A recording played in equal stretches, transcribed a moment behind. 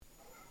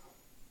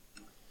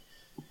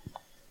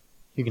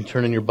You can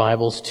turn in your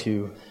Bibles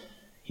to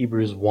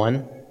Hebrews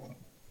 1.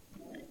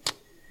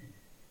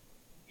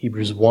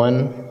 Hebrews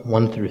 1,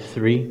 1 through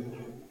 3.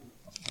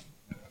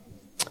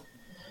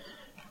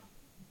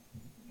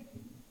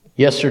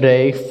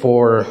 Yesterday,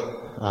 for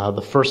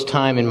the first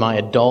time in my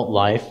adult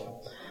life,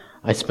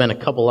 I spent a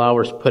couple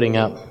hours putting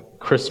up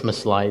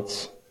Christmas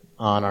lights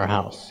on our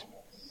house.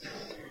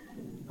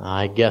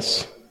 I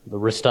guess the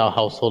Ristow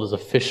household has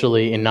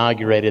officially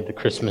inaugurated the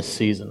Christmas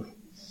season.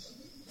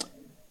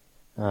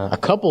 A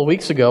couple of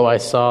weeks ago, I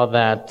saw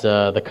that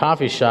the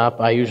coffee shop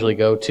I usually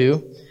go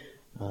to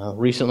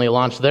recently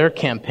launched their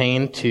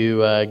campaign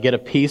to get a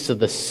piece of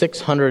the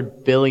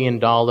 $600 billion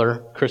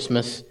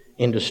Christmas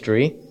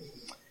industry.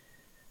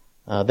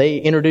 They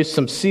introduced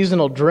some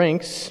seasonal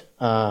drinks.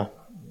 A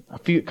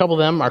couple of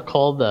them are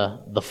called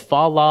the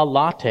Fa La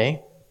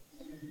Latte.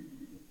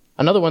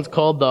 Another one's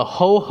called the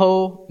Ho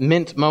Ho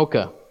Mint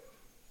Mocha.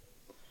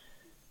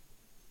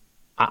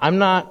 I'm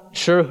not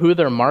sure who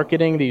they're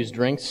marketing these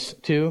drinks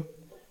to,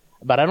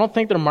 but I don't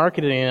think they're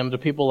marketing them to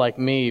people like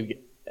me.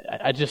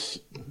 I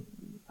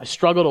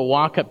struggle to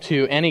walk up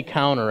to any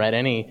counter at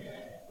any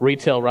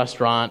retail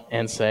restaurant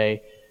and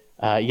say,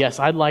 yes,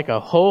 I'd like a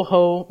Ho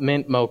Ho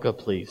Mint Mocha,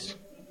 please.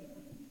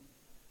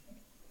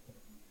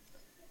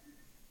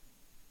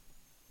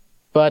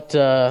 But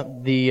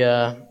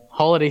the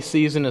holiday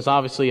season is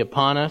obviously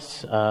upon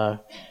us.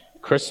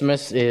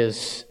 Christmas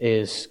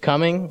is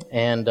coming,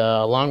 and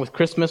along with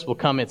Christmas will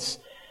come its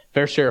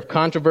fair share of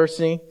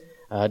controversy,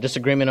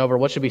 disagreement over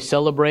what should be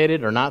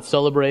celebrated or not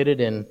celebrated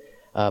in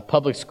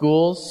public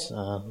schools.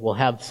 We'll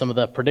have some of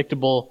the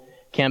predictable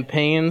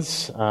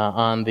campaigns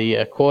on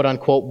the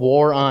quote-unquote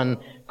war on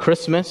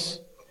Christmas.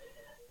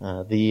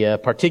 The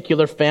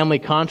particular family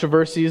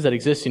controversies that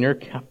exist in your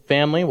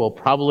family will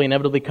probably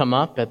inevitably come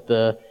up at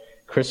the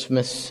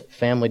Christmas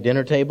family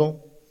dinner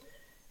table.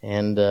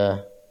 And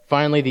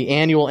finally, the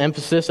annual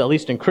emphasis, at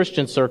least in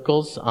Christian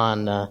circles,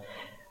 on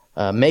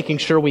making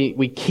sure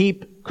we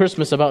keep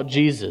Christmas about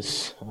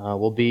Jesus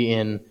will be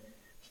in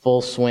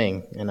full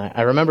swing. And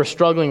I remember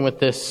struggling with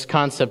this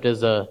concept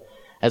as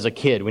a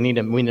kid. We need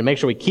to make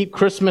sure we keep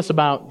Christmas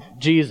about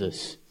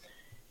Jesus.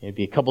 It'd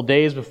be a couple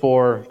days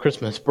before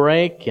Christmas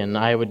break, and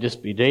I would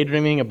just be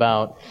daydreaming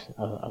about,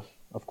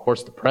 of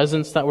course, the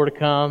presents that were to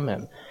come,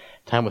 and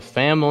time with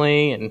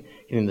family, and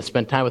getting to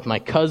spend time with my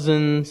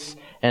cousins.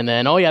 And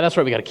then, oh yeah, that's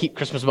right, we got to keep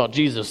Christmas about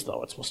Jesus,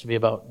 though. It's supposed to be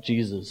about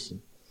Jesus.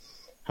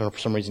 I don't know, for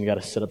some reason you got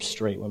to sit up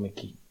straight when we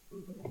keep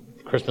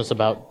Christmas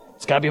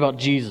it's got to be about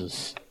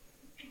Jesus.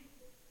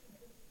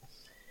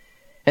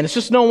 And it's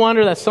just no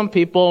wonder that some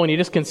people, when you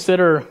just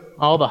consider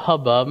all the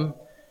hubbub,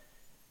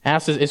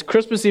 ask, is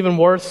Christmas even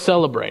worth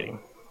celebrating?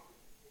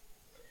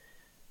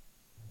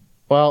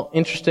 Well,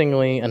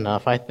 interestingly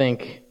enough, I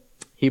think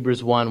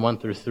Hebrews 1, 1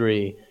 through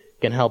 3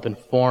 can help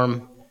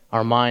inform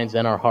our minds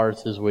and our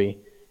hearts as we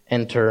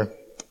enter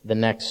the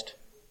next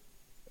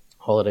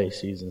holiday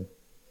season.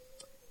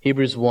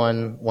 Hebrews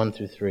 1, 1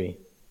 through 3.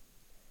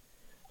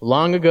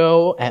 Long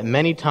ago, at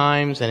many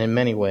times and in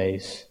many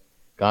ways,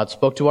 God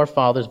spoke to our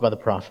fathers by the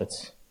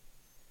prophets.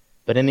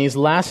 But in these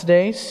last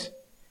days,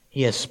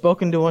 He has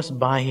spoken to us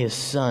by His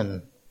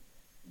Son,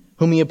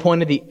 whom He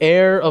appointed the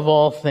heir of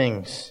all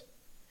things,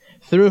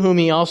 through whom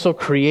He also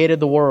created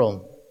the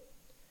world.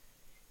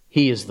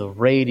 He is the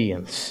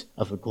radiance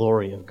of the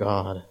glory of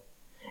God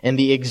and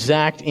the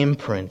exact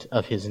imprint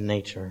of His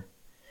nature.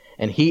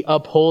 And He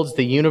upholds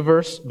the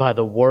universe by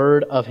the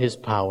word of His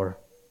power.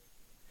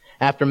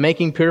 After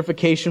making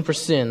purification for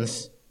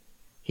sins,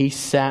 He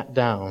sat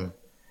down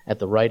at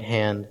the right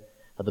hand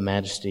of the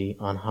Majesty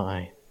on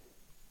high.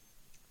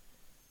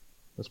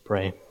 Let's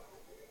pray.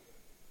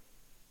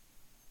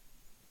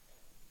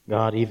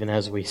 God, even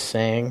as we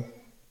sang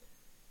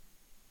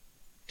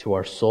to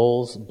our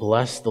souls,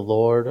 bless the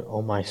Lord,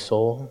 O my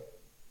soul.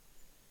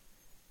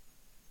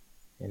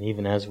 And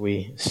even as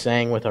we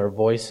sang with our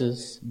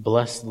voices,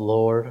 bless the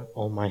Lord,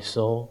 O my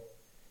soul.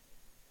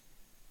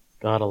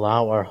 God,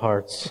 allow our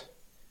hearts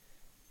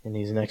in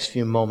these next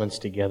few moments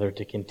together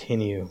to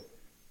continue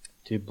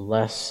to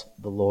bless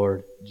the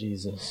Lord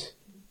Jesus.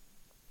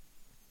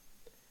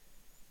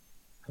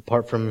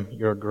 Apart from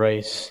your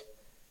grace,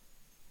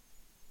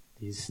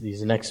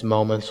 these next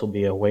moments will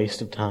be a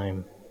waste of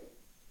time.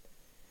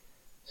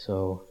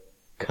 So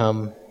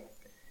come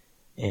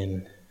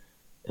and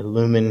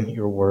illumine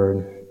your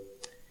word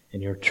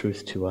and your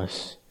truth to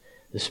us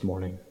this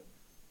morning.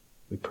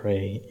 We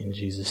pray in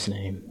Jesus'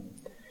 name.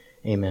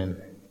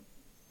 Amen.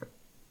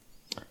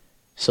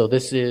 So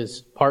this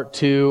is part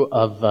 2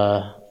 of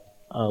a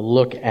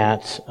look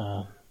at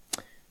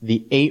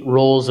the 8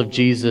 roles of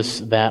Jesus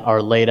that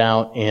are laid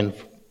out in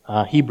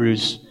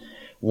Hebrews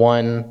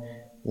 1,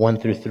 1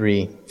 through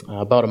 3.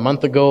 About a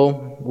month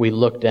ago, we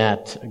looked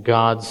at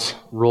God's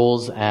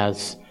roles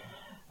as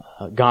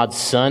God's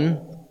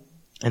Son.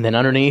 And then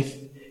underneath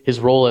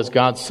His role as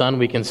God's Son,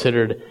 we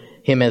considered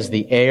Him as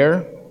the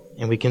heir.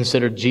 And we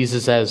considered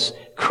Jesus as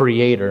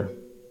Creator.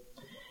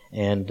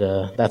 And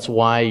that's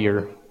why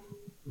your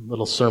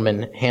little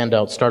sermon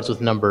handout starts with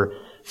number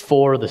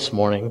 4 this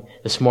morning.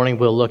 This morning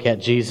we'll look at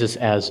Jesus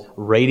as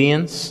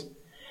radiance,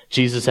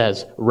 Jesus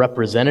as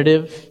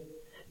representative,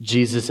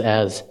 Jesus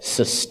as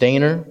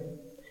sustainer,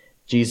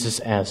 Jesus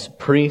as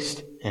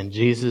priest, and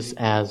Jesus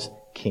as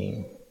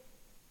king.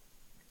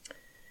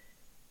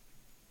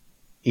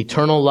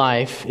 Eternal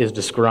life is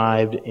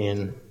described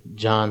in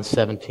John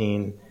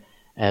 17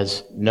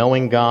 as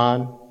knowing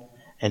God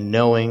and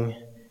knowing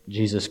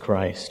Jesus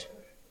Christ.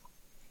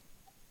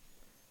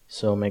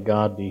 So may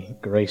God be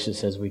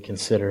gracious as we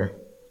consider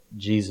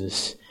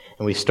Jesus.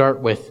 And we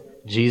start with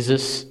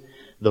Jesus,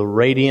 the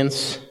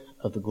radiance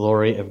of the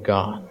glory of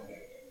God.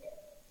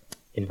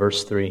 In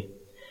verse 3,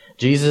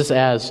 Jesus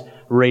as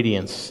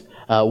radiance.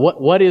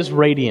 What is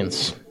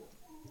radiance?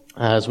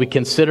 As we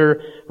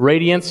consider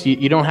radiance,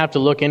 you don't have to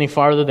look any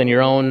farther than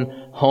your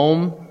own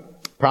home,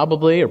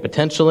 probably or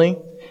potentially.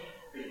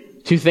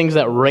 Two things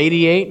that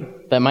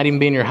radiate, that might even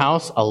be in your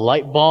house. A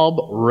light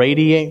bulb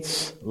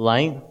radiates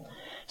light.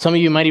 Some of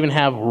you might even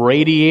have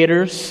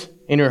radiators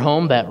in your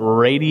home that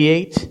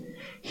radiate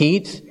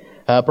heat.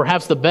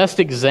 Perhaps the best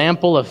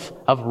example of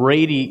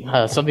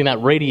something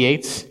that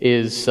radiates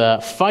is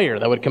fire.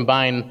 That would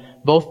combine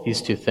both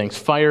these two things.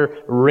 Fire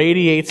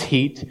radiates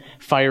heat.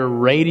 Fire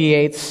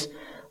radiates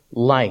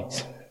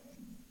light.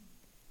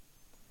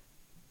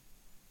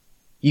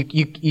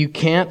 You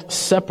can't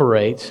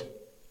separate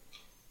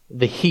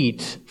the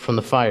heat from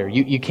the fire.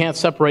 You can't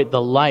separate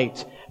the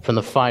light from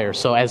the fire.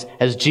 So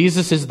as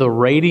Jesus is the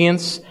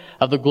radiance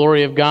of the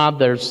glory of God,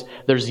 there's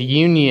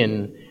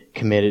union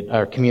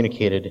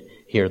communicated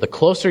here. The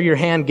closer your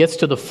hand gets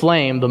to the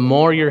flame, the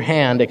more your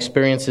hand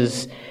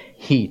experiences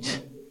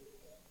heat.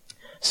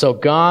 So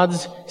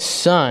God's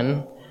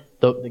Son,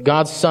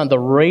 the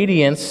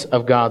radiance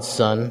of God's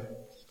Son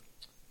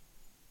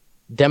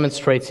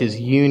demonstrates His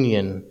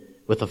union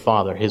with the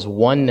Father, His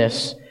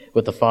oneness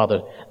with the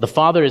Father. The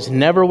Father is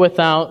never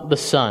without the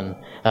Son.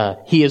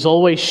 He is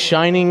always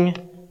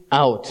shining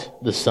out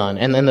the Son.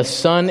 And then the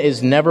Son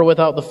is never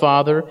without the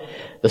Father.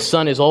 The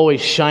Son is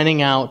always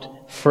shining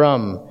out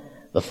from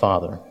the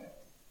Father.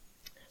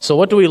 So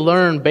what do we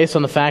learn based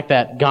on the fact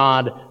that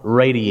God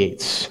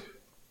radiates?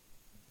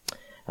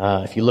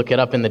 If you look it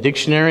up in the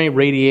dictionary,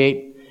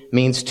 radiate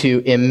means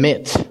to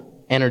emit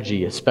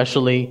energy,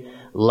 especially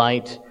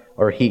light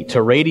or heat.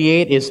 To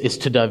radiate is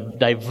to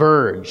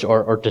diverge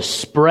or to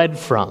spread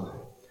from.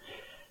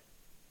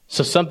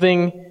 So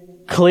something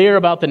clear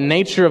about the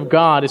nature of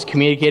God is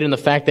communicated in the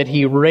fact that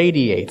He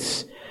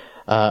radiates.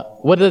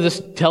 What does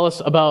this tell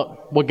us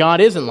about what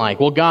God isn't like?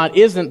 Well, God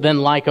isn't then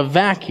like a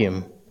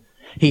vacuum.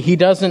 He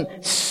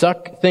doesn't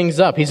suck things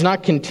up. He's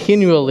not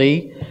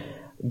continually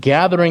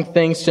gathering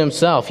things to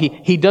Himself.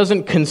 He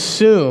doesn't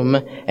consume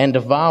and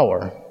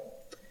devour.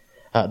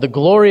 The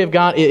glory of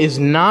God is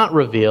not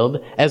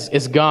revealed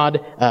as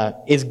God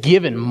is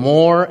given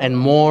more and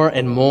more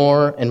and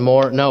more and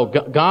more. No,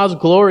 God's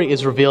glory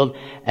is revealed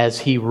as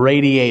He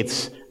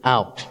radiates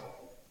out.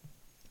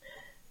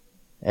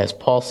 As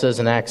Paul says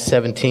in Acts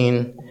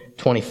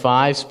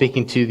 17:25,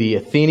 speaking to the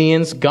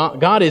Athenians,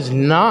 God is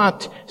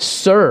not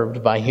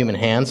served by human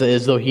hands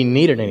as though He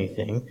needed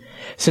anything,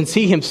 since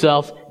He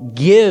Himself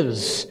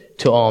gives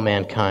to all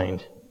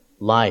mankind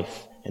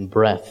life and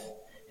breath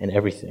and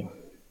everything.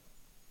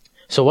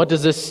 So what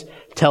does this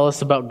tell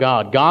us about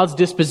God? God's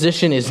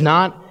disposition is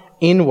not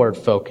inward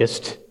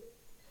focused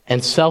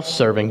and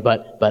self-serving,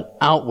 but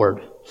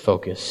outward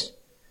focused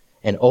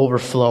and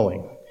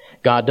overflowing.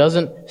 God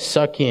doesn't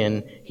suck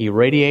in, He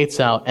radiates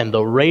out, and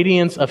the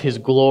radiance of His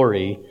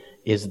glory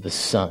is the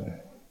sun.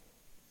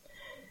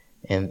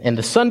 And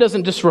the sun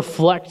doesn't just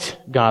reflect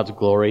God's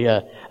glory.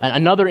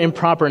 Another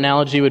improper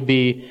analogy would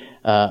be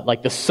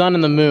like the sun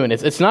and the moon.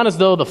 It's not as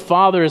though the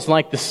Father is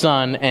like the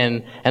sun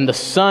and the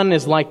sun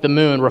is like the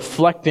moon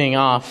reflecting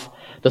off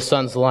the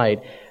sun's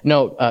light.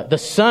 No, the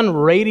sun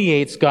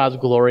radiates God's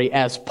glory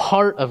as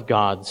part of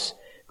God's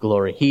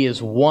glory. He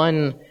is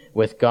one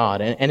with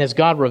God. And as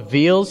God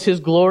reveals His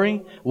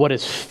glory, what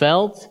is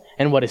felt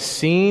and what is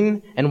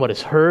seen and what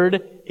is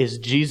heard is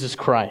Jesus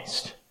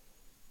Christ.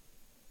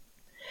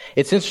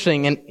 It's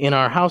interesting, in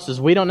our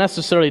houses, we don't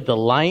necessarily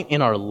delight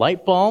in our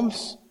light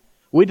bulbs.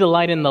 We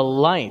delight in the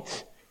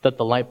light that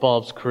the light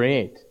bulbs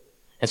create.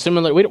 And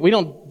similarly, we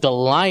don't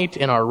delight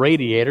in our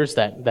radiators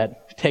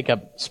that take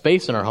up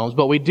space in our homes,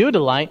 but we do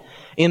delight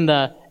in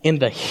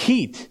the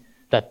heat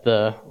that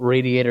the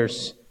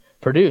radiators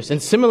produce. And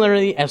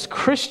similarly, as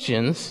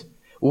Christians,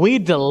 we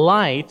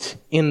delight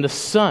in the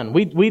sun.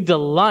 We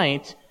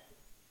delight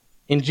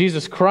in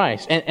Jesus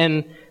Christ.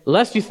 And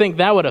lest you think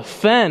that would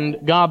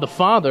offend God the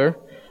Father,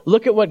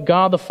 look at what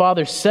God the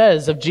Father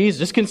says of Jesus.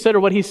 Just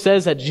consider what He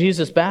says at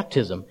Jesus'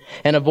 baptism.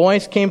 And a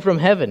voice came from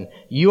heaven,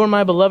 "You are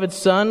my beloved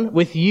Son.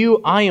 With you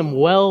I am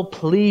well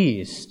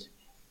pleased."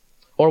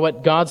 Or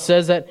what God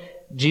says at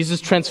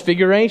Jesus'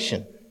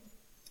 transfiguration.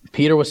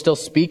 Peter was still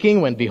speaking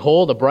when,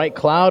 behold, a bright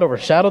cloud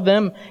overshadowed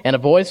them, and a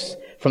voice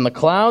from the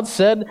cloud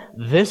said,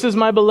 "This is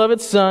my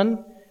beloved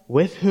Son,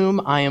 with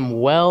whom I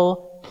am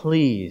well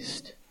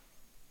pleased.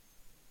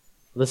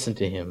 Listen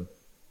to Him."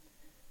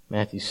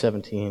 Matthew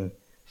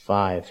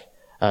 17:5.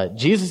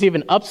 Jesus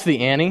even ups the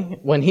ante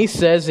when he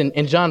says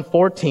in John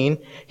 14,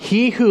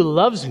 "He who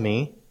loves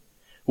me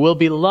will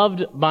be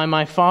loved by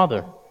my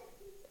Father."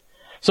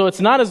 So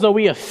it's not as though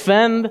we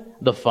offend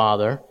the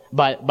Father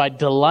by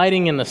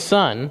delighting in the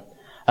Son.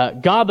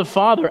 God the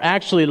Father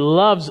actually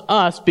loves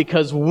us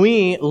because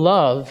we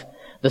love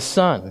the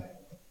Son.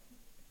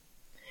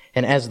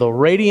 And as the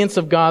radiance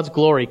of God's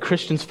glory,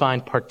 Christians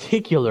find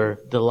particular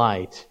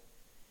delight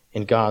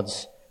in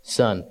God's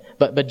Son.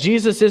 But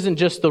Jesus isn't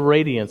just the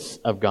radiance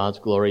of God's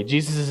glory.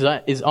 Jesus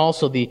is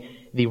also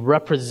the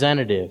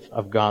representative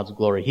of God's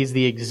glory. He's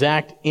the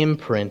exact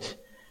imprint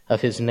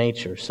of His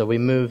nature. So we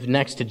move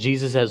next to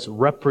Jesus as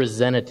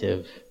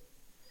representative.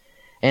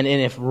 And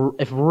if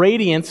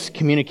radiance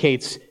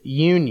communicates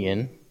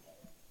union,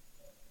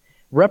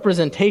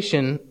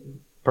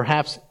 representation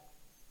perhaps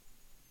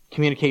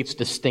communicates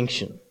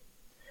distinction.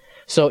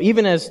 So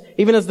even as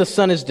the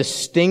Son is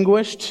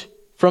distinguished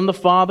from the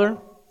Father,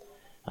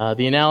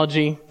 the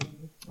analogy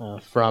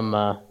from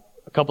a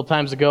couple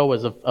times ago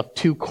was of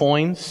two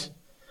coins.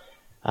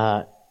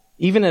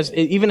 Even as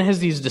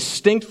he's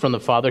distinct from the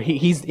Father,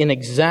 he's an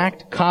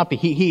exact copy.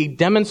 He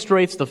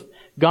demonstrates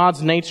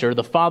God's nature,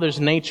 the Father's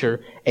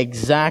nature,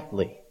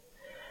 exactly.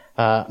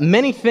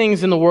 Many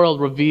things in the world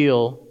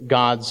reveal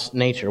God's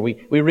nature.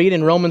 We read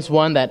in Romans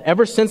 1 that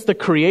ever since the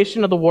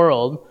creation of the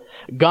world,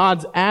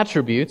 God's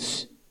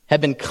attributes have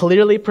been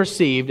clearly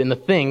perceived in the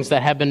things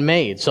that have been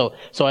made. So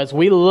as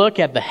we look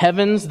at the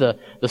heavens, the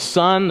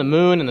sun, the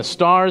moon, and the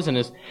stars, and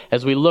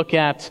as we look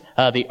at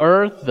the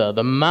earth,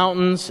 the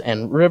mountains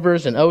and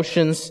rivers and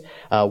oceans,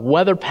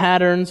 weather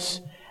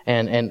patterns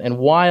and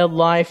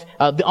wildlife,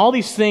 all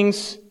these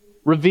things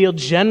reveal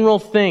general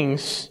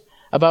things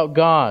about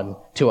God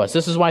to us.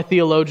 This is why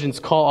theologians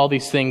call all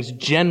these things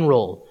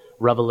general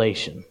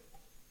revelation.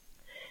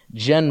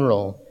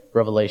 General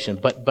revelation.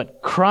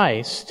 But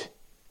Christ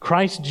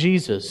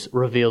Jesus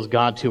reveals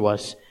God to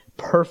us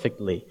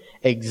perfectly,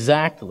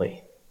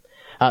 exactly.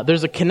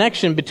 There's a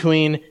connection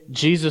between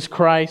Jesus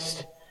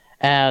Christ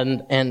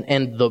and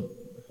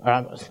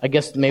I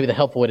guess maybe the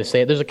helpful way to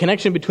say it, there's a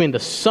connection between the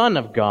Son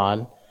of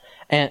God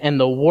and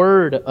the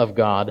Word of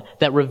God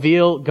that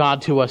reveal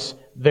God to us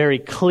very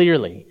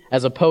clearly,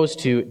 as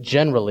opposed to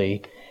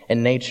generally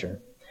in nature.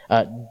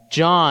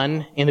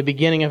 John, in the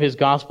beginning of his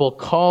gospel,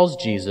 calls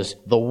Jesus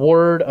the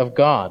Word of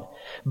God.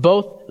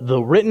 Both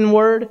the written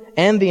Word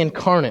and the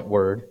incarnate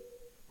Word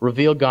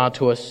reveal God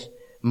to us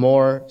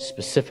more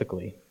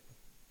specifically.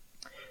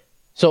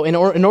 So in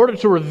order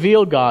to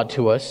reveal God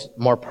to us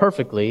more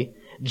perfectly,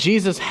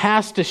 Jesus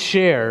has to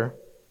share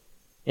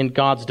in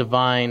God's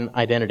divine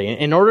identity.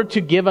 In order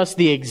to give us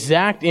the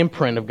exact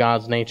imprint of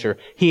God's nature,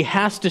 He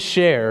has to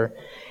share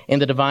in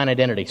the divine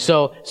identity.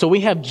 So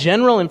we have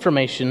general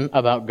information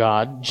about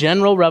God,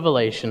 general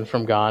revelation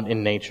from God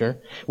in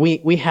nature.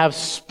 We have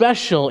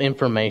special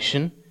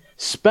information,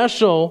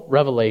 special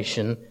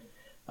revelation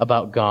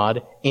about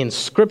God in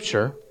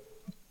Scripture.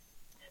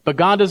 But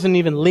God doesn't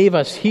even leave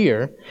us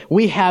here.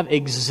 We have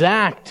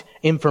exact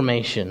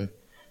information,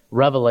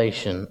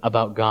 revelation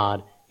about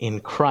God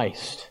in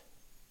Christ.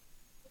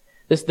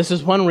 This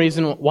is one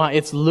reason why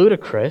it's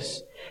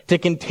ludicrous to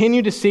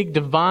continue to seek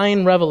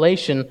divine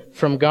revelation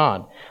from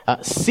God.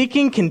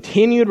 Seeking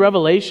continued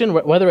revelation,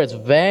 whether it's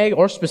vague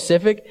or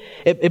specific,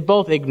 it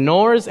both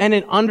ignores and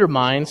it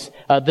undermines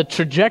the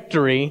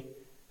trajectory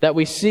that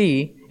we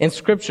see in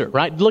Scripture,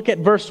 right? Look at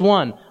verse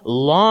 1.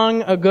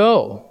 Long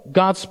ago,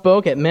 God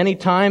spoke at many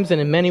times and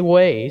in many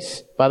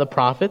ways by the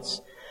prophets,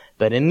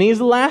 but in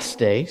these last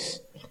days,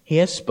 He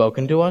has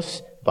spoken to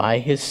us by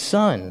His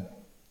Son.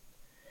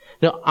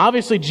 Now,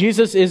 obviously,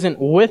 Jesus isn't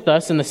with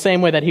us in the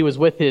same way that He was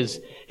with His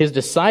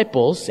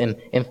disciples in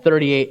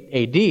 38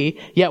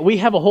 AD, yet we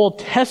have a whole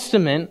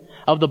testament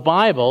of the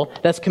Bible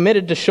that's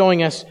committed to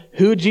showing us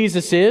who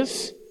Jesus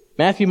is,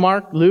 Matthew,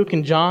 Mark, Luke,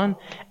 and John,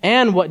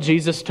 and what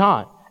Jesus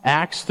taught,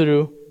 Acts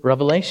through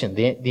Revelation,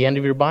 the end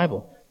of your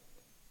Bible.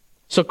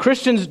 So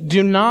Christians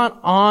do not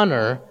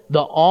honor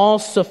the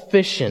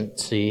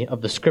all-sufficiency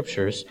of the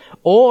Scriptures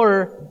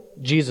or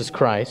Jesus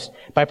Christ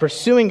by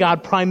pursuing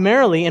God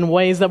primarily in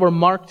ways that were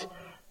marked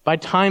by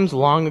times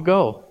long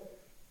ago,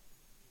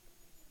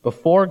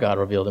 before God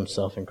revealed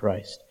Himself in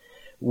Christ.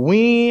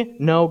 We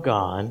know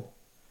God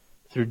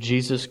through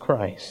Jesus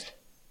Christ.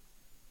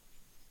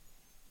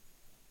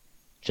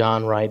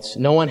 John writes,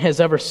 "No one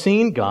has ever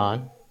seen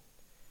God,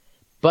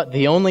 but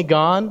the only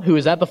God who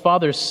is at the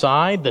Father's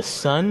side, the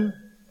Son,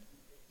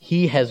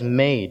 He has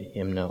made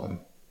Him known."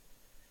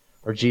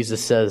 Or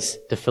Jesus says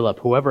to Philip,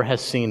 "Whoever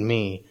has seen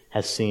me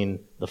has seen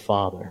the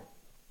Father."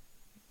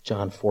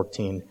 John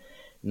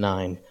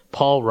 14:9.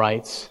 Paul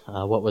writes,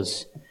 what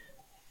was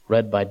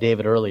read by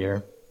David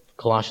earlier,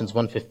 Colossians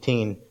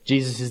 1:15,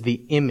 Jesus is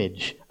the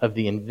image of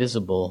the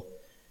invisible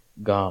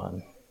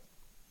God.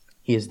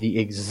 He is the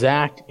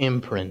exact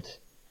imprint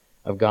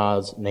of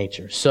God's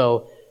nature.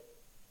 So,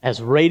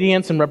 as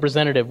radiance and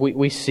representative,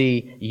 we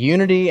see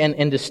unity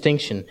and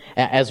distinction.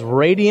 As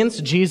radiance,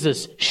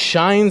 Jesus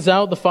shines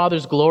out the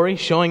Father's glory,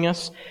 showing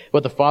us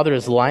what the Father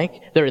is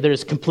like. There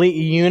is complete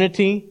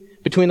unity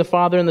between the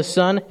Father and the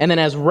Son. And then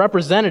as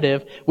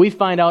representative, we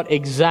find out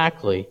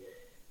exactly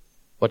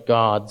what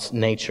God's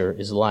nature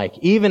is like,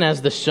 even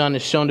as the Son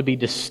is shown to be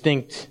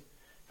distinct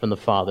from the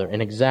Father,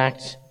 an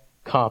exact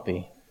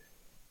copy.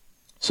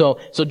 So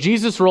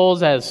Jesus'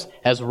 roles as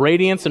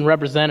radiance and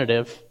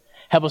representative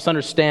help us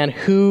understand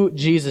who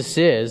Jesus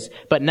is,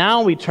 but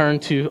now we turn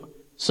to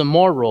some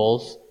more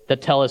roles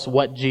that tell us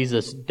what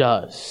Jesus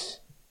does.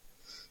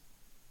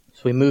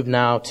 So we move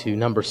now to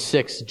number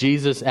 6,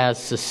 Jesus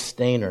as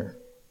sustainer.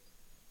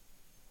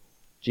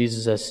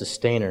 Jesus as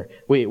sustainer.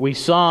 We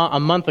saw a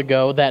month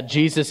ago that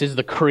Jesus is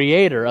the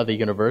creator of the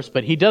universe,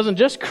 but he doesn't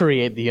just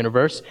create the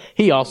universe,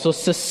 he also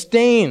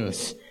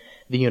sustains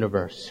the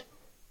universe.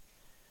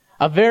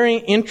 A very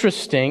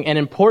interesting and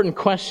important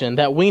question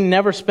that we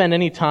never spend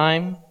any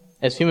time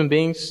as human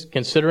beings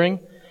considering,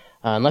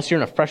 unless you're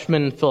in a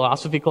freshman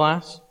philosophy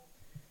class.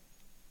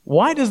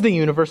 Why does the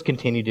universe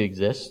continue to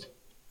exist?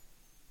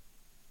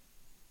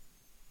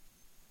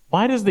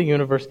 Why does the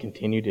universe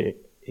continue to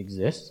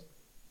exist?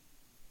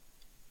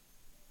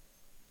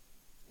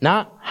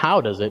 Not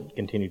how does it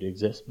continue to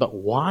exist, but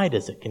why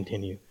does it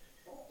continue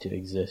to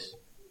exist?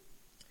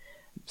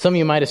 Some of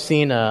you might have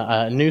seen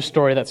a news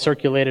story that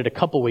circulated a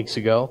couple weeks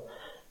ago.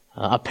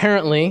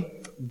 Apparently,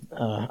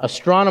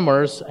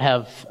 astronomers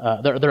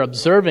they're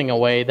observing a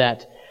way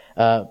that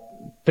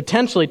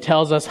potentially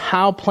tells us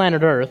how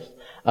planet Earth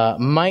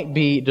might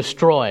be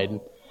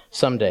destroyed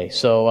someday.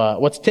 So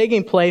what's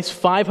taking place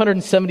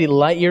 570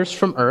 light years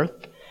from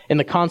Earth in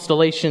the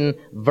constellation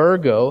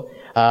Virgo,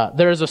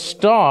 there is a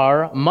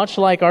star much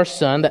like our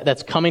sun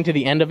that's coming to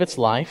the end of its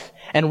life,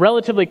 and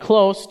relatively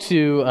close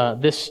to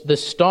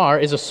this star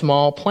is a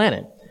small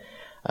planet,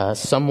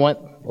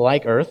 somewhat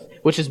like Earth,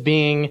 which is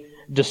being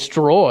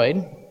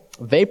destroyed,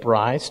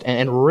 vaporized,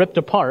 and ripped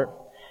apart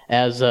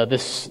as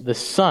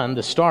this sun,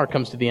 the star,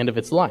 comes to the end of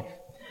its life.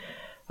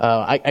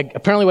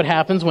 Apparently what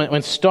happens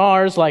when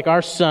stars like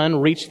our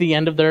sun reach the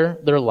end of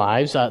their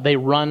lives, they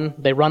run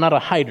out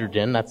of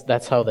hydrogen.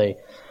 That's how they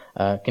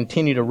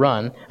continue to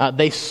run.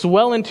 They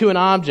swell into an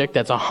object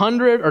that's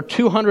 100 or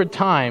 200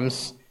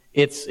 times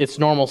its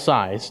normal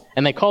size,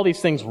 and they call these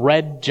things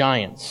red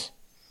giants.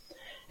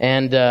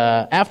 And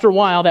after a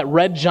while, that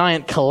red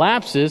giant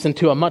collapses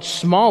into a much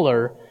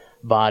smaller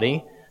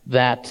body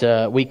that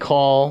we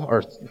call,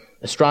 or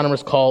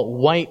astronomers call,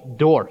 white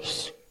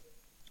dwarfs.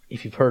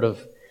 If you've heard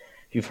of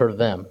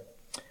them,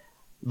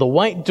 the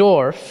white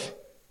dwarf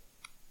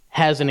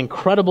has an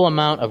incredible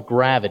amount of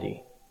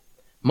gravity,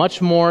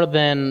 much more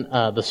than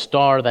the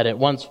star that it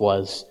once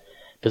was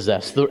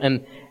possessed.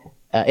 And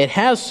it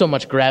has so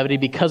much gravity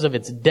because of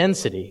its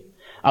density.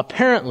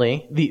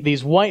 Apparently,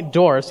 these white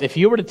dwarfs, if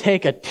you were to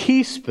take a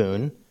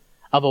teaspoon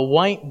of a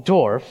white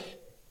dwarf,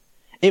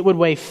 it would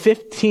weigh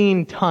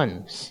 15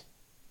 tons.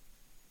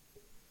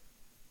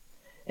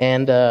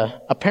 And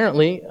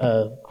apparently,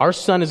 our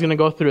sun is going to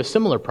go through a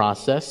similar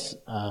process.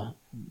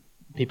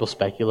 People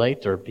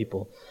speculate, or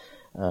people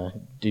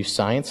do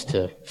science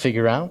to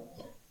figure out.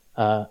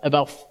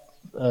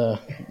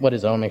 What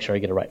is it? I want to make sure I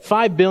get it right.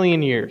 5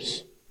 billion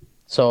years.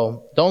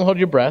 So don't hold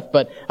your breath,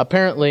 but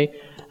apparently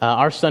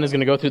our sun is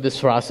going to go through this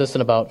process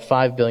in about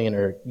 5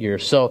 billion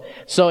years. So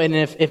and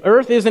if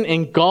Earth isn't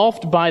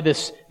engulfed by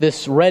this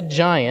red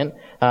giant,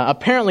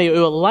 apparently it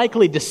will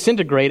likely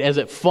disintegrate as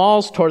it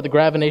falls toward the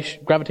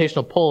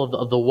gravitational pull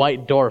of the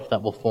white dwarf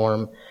that will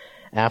form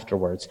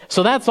afterwards.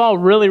 So that's all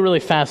really, really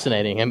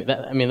fascinating.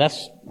 I mean,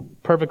 that's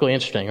perfectly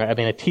interesting, right? I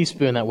mean, a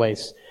teaspoon that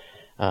weighs,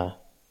 what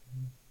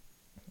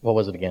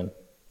was it again?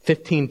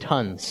 15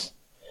 tons.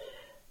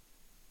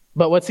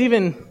 But what's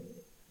even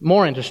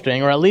more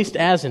interesting, or at least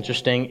as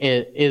interesting,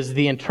 is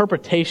the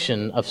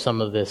interpretation of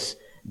some of this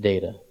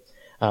data.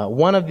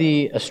 One of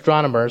the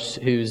astronomers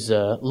who's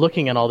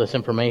looking at all this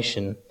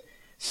information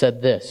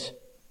said this: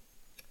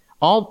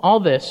 all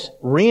this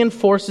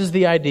reinforces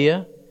the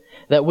idea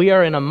that we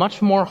are in a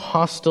much more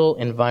hostile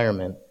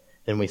environment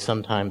than we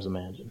sometimes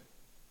imagine.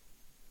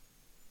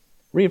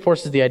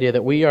 Reinforces the idea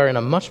that we are in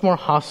a much more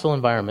hostile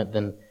environment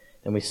than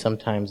we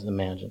sometimes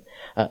imagine.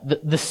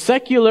 The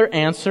secular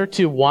answer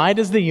to why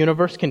does the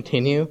universe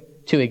continue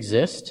to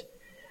exist,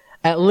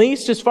 at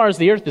least as far as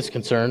the Earth is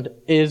concerned,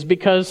 is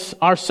because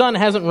our sun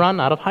hasn't run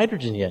out of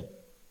hydrogen yet.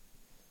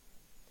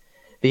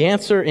 The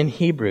answer in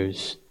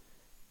Hebrews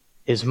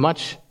is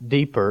much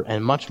deeper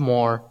and much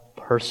more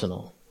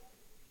personal.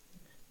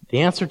 The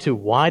answer to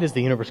why does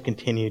the universe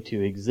continue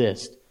to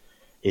exist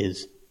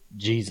is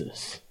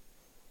Jesus.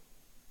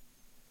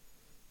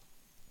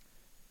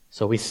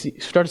 So we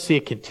start to see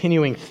a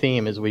continuing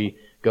theme as we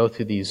go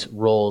through these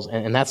roles,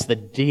 and that's the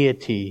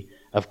deity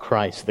of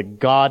Christ, the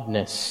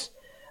godness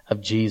of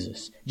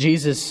Jesus.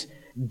 Jesus'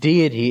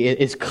 deity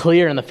is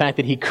clear in the fact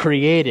that he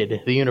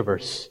created the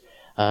universe,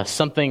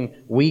 something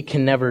we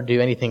can never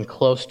do anything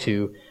close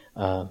to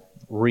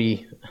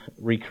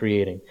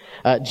recreating.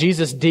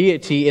 Jesus'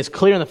 deity is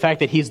clear in the fact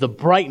that he's the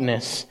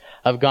brightness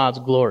of God's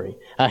glory.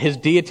 His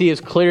deity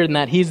is clear in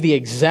that he's the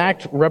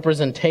exact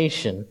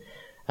representation,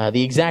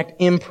 the exact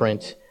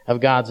imprint of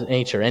God's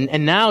nature.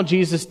 And now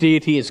Jesus'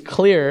 deity is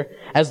clear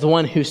as the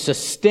one who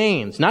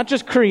sustains, not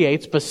just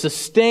creates, but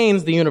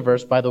sustains the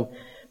universe by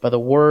the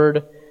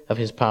word of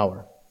his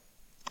power.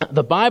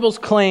 The Bible's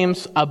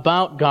claims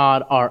about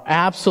God are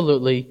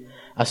absolutely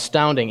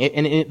astounding.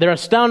 And they're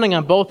astounding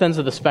on both ends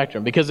of the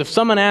spectrum. Because if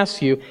someone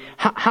asks you,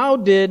 how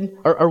did,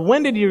 or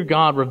when did your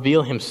God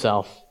reveal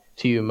himself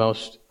to you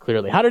most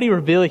clearly? How did he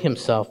reveal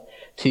himself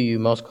to you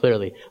most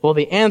clearly? Well,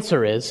 the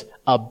answer is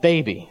a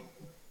baby,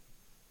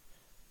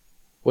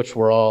 which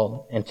we're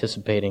all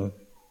anticipating,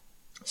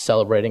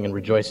 celebrating, and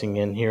rejoicing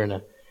in here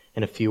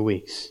in a few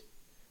weeks.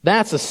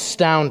 That's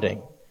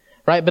astounding,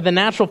 right? But the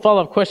natural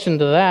follow-up question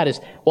to that is,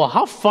 well,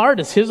 how far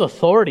does his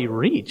authority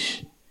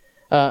reach?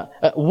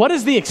 What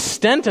is the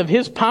extent of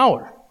his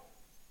power?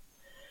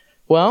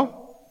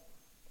 Well,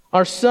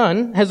 our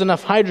sun has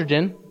enough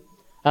hydrogen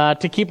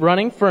to keep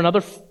running for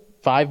another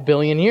 5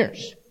 billion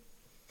years.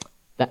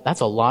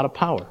 That's a lot of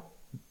power.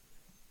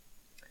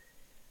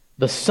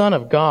 The Son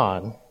of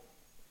God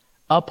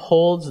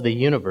upholds the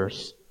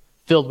universe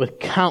filled with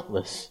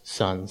countless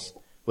suns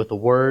with the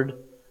word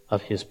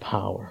of his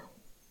power.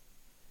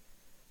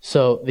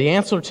 So the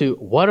answer to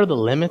what are the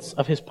limits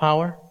of his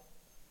power?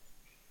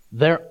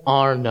 There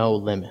are no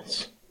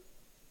limits.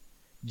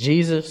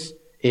 Jesus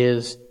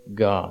is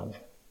God.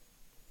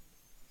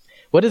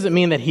 What does it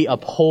mean that he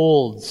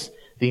upholds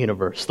the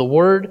universe? The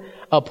word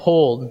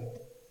uphold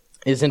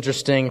is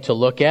interesting to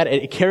look at.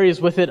 It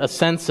carries with it a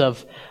sense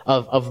of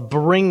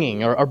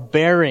bringing or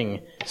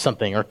bearing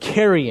something or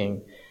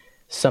carrying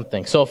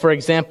something. So, for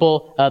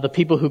example, the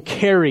people who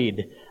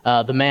carried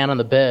the man on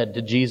the bed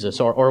to Jesus,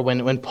 or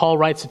when Paul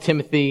writes to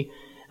Timothy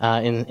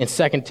in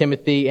 2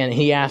 Timothy, and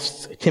he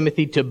asks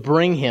Timothy to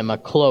bring him a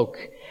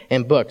cloak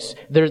and books.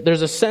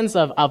 There's a sense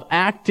of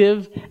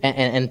active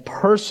and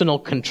personal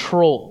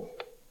control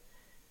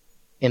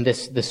in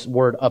this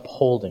word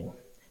upholding.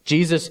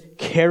 Jesus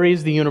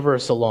carries the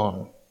universe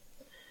along.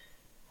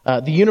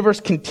 The universe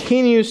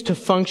continues to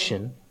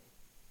function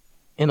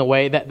in a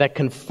way that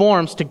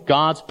conforms to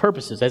God's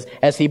purposes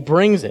as he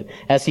brings it,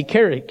 as he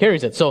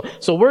carries it. So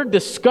we're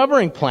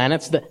discovering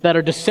planets that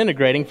are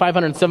disintegrating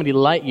 570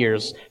 light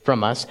years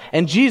from us,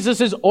 and Jesus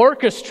is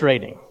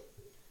orchestrating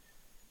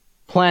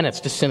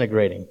planets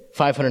disintegrating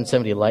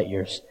 570 light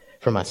years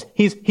from us.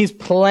 He's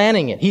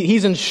planning it.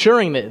 He's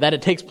ensuring that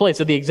it takes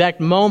place at the exact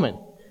moment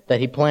that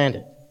he planned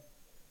it.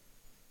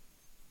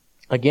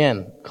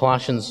 Again,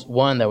 Colossians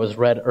 1 that was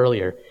read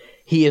earlier.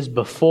 He is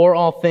before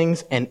all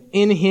things, and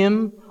in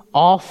him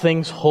all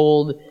things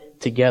hold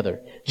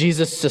together.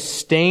 Jesus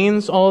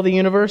sustains all the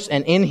universe,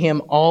 and in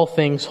him all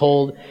things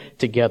hold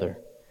together.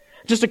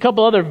 Just a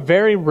couple other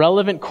very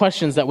relevant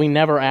questions that we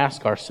never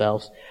ask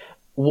ourselves.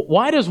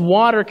 Why does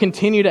water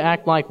continue to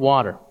act like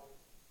water?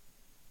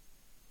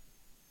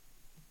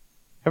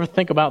 Ever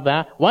think about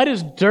that? Why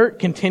does dirt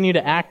continue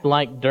to act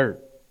like dirt?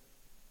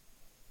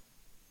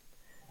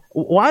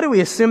 Why do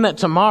we assume that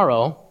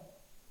tomorrow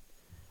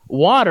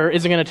water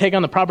isn't going to take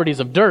on the properties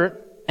of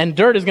dirt, and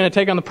dirt is going to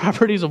take on the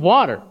properties of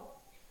water?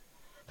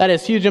 That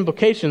has huge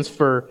implications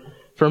for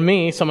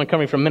me, someone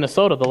coming from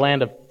Minnesota, the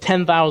land of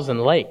 10,000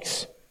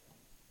 lakes,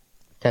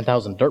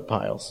 10,000 dirt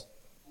piles.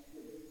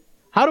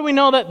 How do we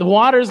know that the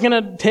water is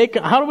going to take,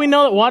 how do we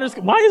know that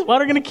why is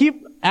water going to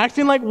keep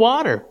acting like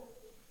water?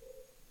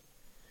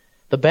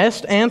 The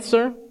best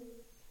answer,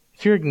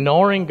 if you're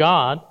ignoring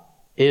God,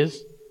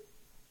 is,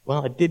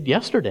 well, it did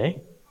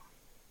yesterday.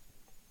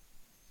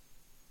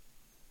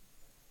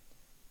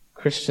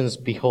 Christians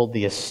behold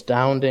the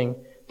astounding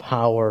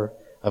power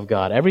of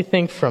God.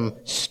 Everything from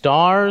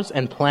stars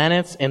and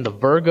planets in the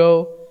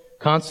Virgo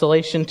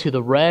constellation to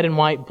the red and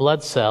white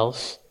blood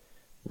cells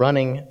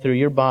running through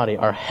your body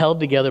are held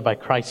together by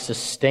Christ's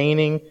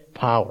sustaining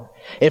power.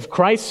 If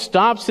Christ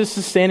stops his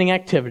sustaining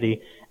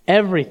activity,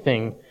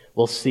 everything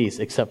will cease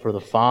except for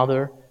the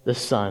Father, the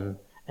Son,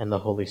 and the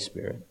Holy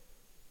Spirit.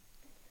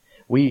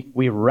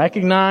 We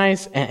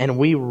recognize and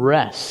we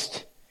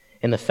rest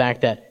in the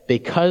fact that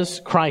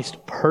because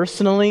Christ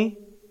personally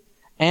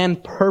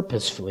and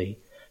purposefully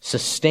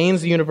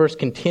sustains the universe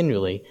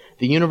continually,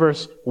 the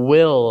universe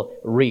will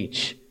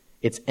reach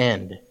its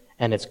end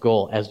and its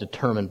goal as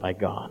determined by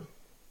God.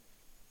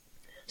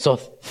 So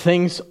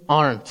things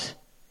aren't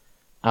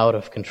out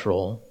of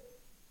control.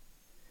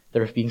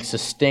 They're being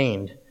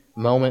sustained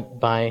moment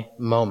by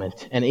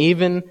moment. And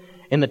even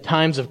in the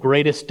times of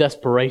greatest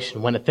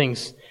desperation, when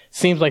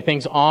seems like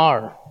things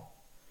are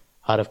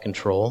out of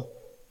control,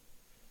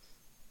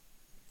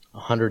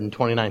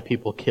 129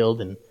 people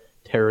killed in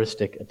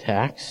terroristic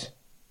attacks,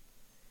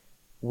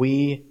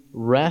 we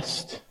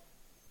rest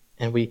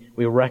and we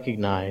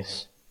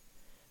recognize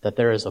that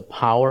there is a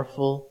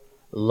powerful,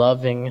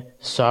 loving,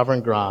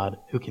 sovereign God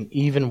who can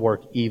even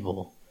work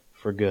evil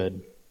for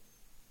good.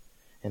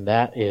 And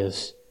that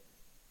is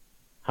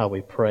how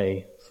we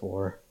pray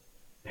for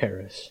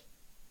Paris.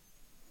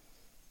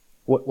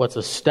 What's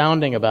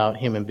astounding about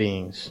human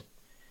beings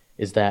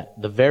is that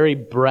the very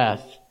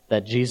breath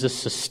that Jesus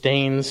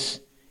sustains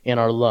in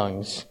our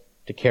lungs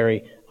to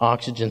carry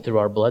oxygen through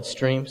our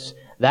bloodstreams,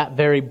 that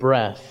very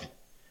breath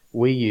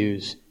we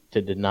use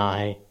to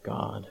deny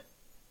God.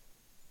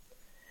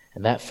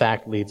 And that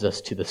fact leads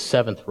us to the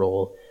seventh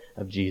role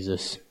of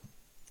Jesus,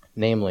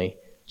 namely,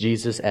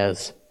 Jesus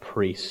as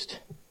priest.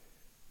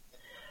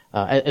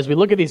 As we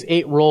look at these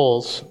 8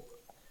 roles,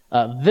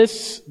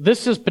 this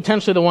is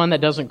potentially the one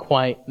that doesn't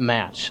quite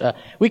match.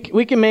 We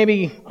can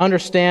maybe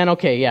understand,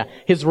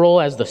 his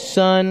role as the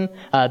Son,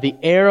 the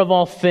heir of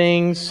all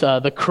things,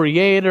 the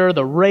creator,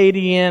 the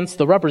radiance,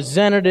 the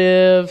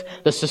representative,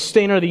 the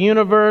sustainer of the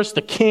universe,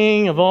 the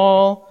king of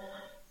all.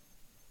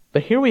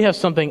 But here we have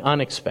something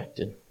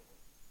unexpected.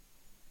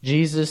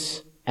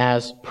 Jesus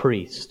as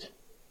priest,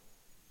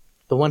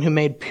 the one who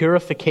made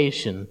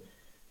purification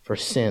for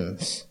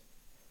sins.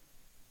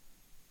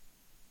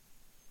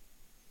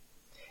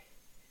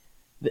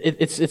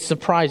 It's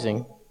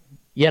surprising.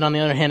 Yet on the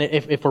other hand,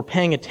 if we're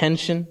paying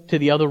attention to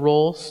the other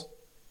roles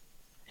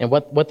and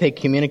what they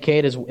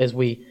communicate as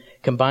we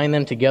combine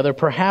them together,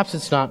 perhaps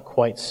it's not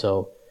quite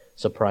so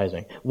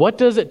surprising. What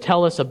does it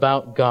tell us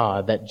about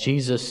God that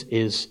Jesus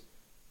is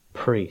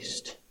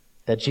priest?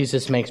 That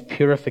Jesus makes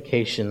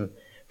purification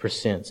for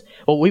sins?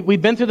 Well,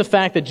 we've been through the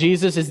fact that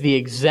Jesus is the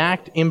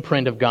exact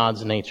imprint of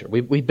God's nature.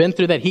 We've been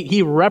through that.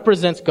 He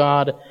represents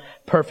God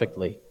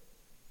perfectly.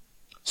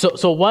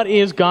 So what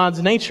is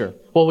God's nature?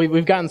 Well,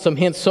 we've gotten some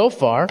hints so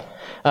far.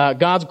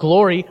 God's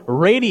glory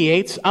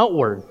radiates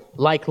outward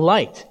like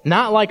light,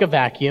 not like a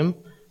vacuum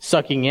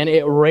sucking in.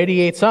 It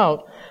radiates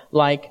out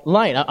like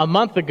light. A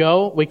month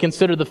ago, we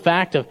considered the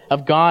fact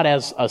of God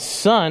as a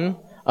son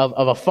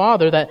of a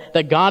father,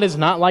 that God is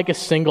not like a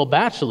single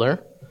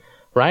bachelor,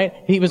 right?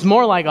 He was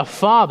more like a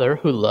father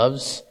who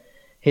loves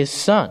his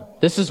son.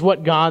 This is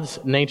what God's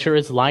nature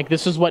is like.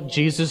 This is what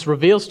Jesus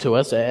reveals to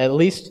us, at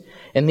least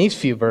in these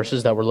few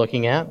verses that we're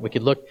looking at. We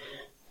could look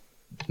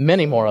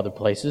many more other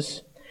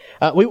places.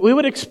 We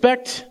would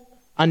expect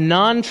a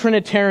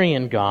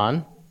non-Trinitarian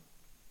God,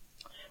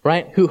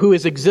 right, who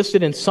has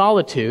existed in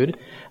solitude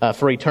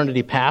for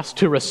eternity past,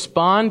 to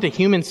respond to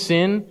human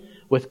sin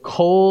with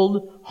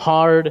cold,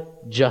 hard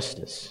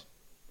justice.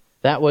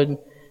 That would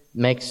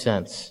make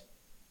sense.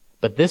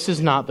 But this is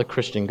not the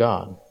Christian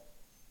God.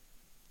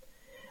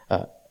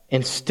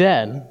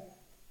 Instead,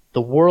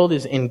 the world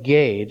is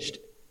engaged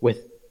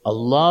with a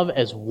love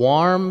as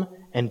warm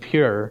and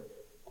pure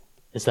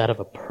as that of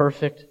a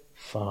perfect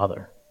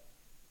Father.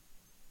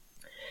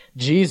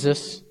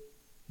 Jesus,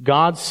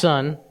 God's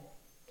Son,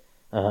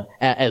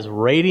 as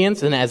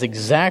radiance and as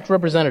exact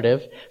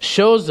representative,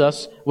 shows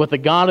us what the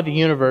God of the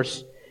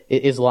universe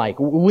is like.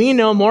 We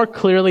know more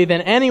clearly than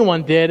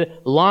anyone did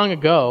long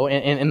ago,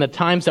 in the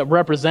times that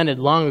represented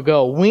long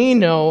ago. We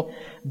know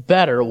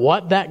better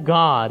what that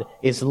God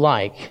is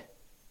like.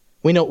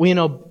 We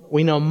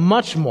know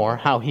much more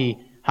how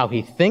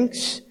he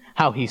thinks,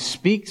 how he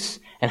speaks,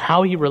 and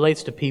how he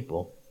relates to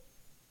people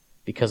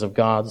because of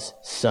God's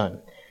Son.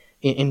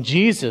 In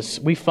Jesus,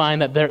 we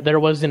find that there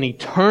was an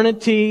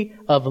eternity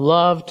of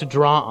love to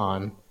draw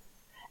on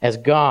as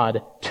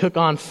God took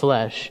on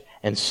flesh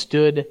and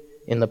stood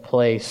in the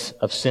place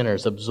of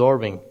sinners,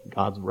 absorbing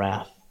God's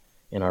wrath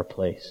in our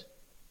place.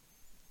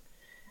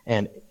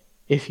 And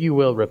if you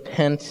will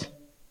repent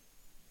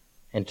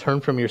and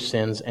turn from your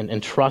sins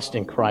and trust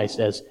in Christ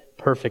as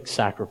perfect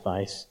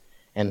sacrifice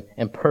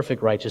and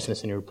perfect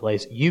righteousness in your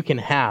place, you can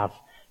have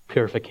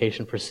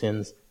purification for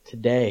sins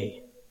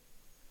today.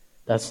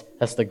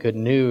 That's the good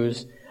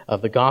news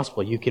of the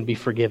gospel. You can be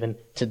forgiven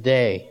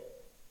today.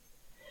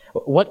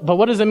 But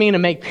what does it mean to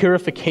make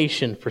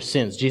purification for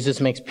sins?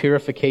 Jesus makes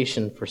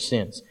purification for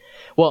sins.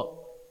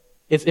 Well,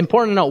 it's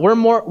important to know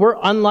we're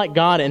unlike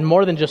God in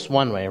more than just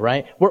one way,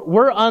 right?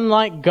 We're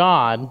unlike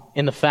God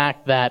in the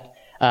fact that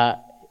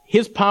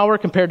His power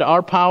compared to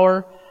our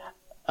power,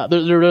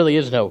 there really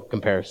is no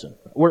comparison.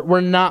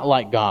 We're not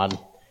like God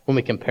when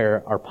we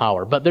compare our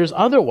power. But there's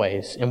other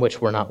ways in which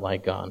we're not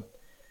like God.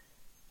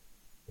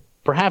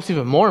 Perhaps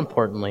even more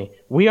importantly,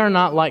 we are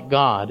not like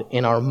God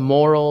in our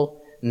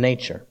moral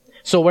nature.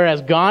 So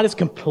whereas God is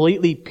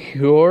completely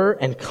pure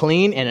and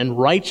clean and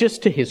righteous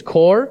to His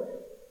core,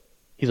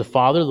 He's a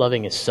father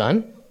loving His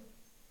Son,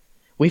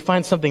 we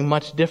find something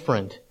much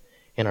different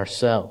in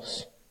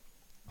ourselves.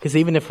 Because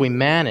even if we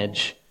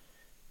manage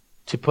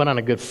to put on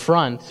a good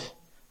front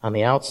on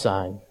the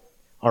outside,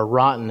 our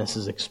rottenness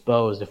is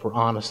exposed if we're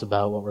honest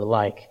about what we're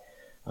like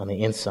on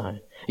the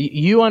inside.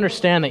 You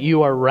understand that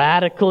you are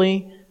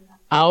radically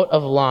out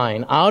of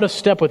line, out of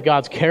step with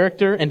God's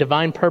character and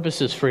divine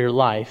purposes for your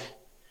life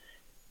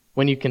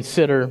when you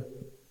consider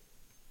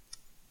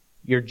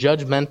your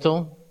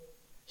judgmental,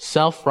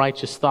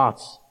 self-righteous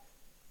thoughts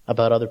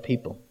about other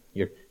people,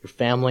 your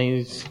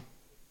families,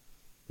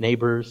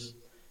 neighbors,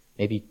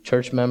 maybe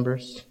church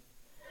members.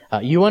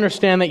 You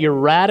understand that you're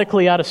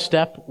radically out of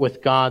step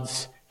with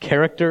God's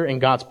character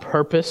and God's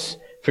purpose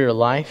for your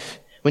life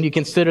when you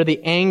consider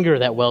the anger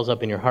that wells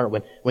up in your heart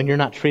when you're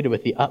not treated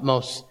with the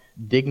utmost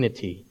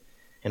dignity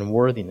and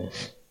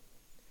worthiness.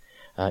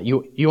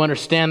 You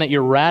understand that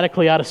you're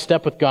radically out of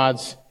step with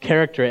God's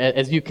character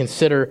as you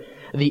consider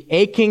the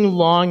aching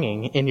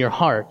longing in your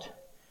heart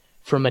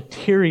for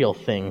material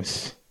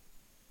things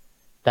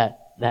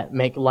that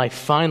make life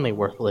finally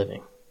worth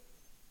living.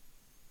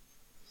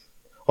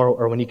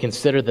 or when you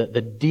consider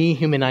the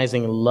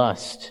dehumanizing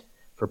lust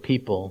for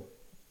people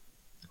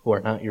who are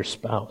not your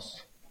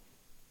spouse.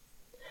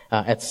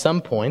 At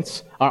some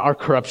points, our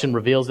corruption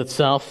reveals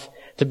itself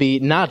to be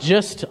not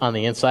just on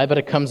the inside, but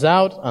it comes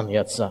out on the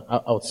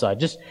outside.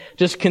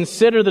 Just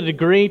consider the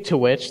degree to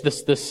which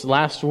this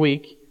last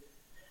week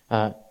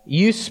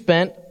you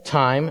spent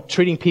time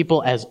treating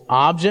people as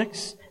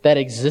objects that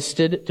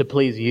existed to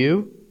please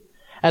you,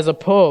 as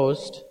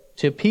opposed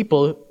to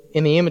people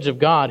in the image of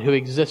God who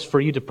exist for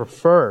you to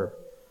prefer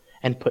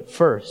and put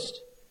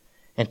first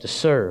and to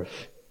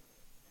serve.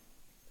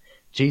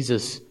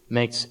 Jesus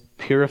makes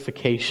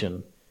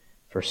purification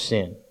for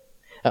sin.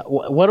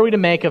 What are we to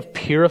make of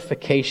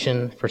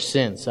purification for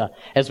sins?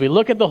 As we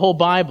look at the whole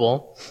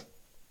Bible,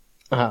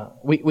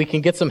 we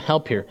can get some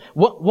help here.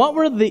 What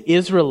were the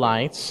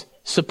Israelites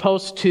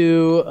supposed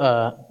to,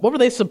 what were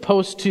they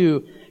supposed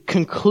to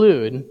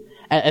conclude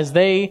as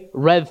they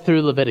read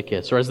through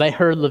Leviticus, or as they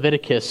heard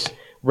Leviticus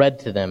read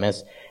to them,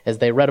 as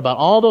they read about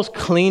all those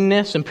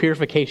cleanness and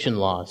purification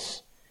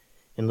laws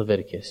in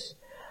Leviticus?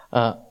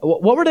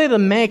 What were they to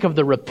make of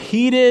the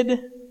repeated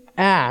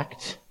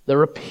act, the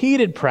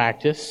repeated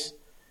practice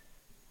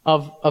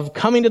of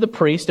coming to the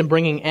priest and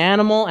bringing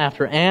animal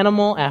after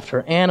animal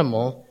after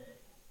animal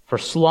for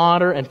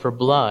slaughter and for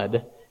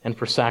blood and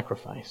for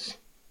sacrifice?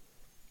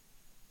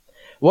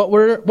 What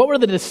were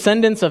the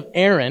descendants of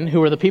Aaron,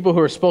 who were the people who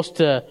were supposed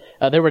to,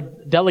 they were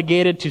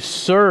delegated to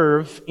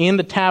serve in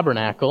the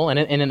tabernacle and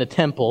in the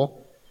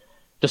temple,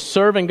 to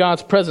serve in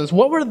God's presence?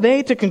 What were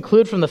they to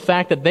conclude from the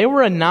fact that they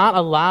were not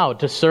allowed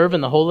to serve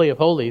in the Holy of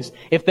Holies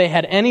if they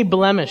had any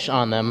blemish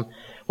on them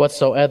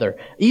whatsoever?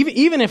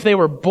 Even if they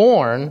were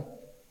born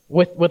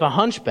with a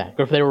hunchback,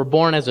 or if they were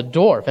born as a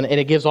dwarf, and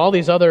it gives all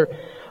these other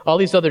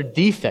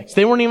defects.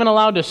 They weren't even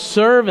allowed to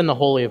serve in the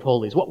Holy of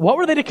Holies. What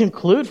were they to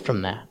conclude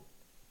from that?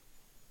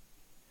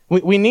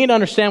 We need to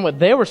understand what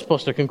they were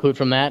supposed to conclude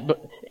from that,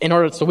 but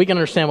so we can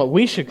understand what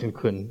we should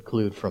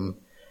conclude from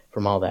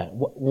all that.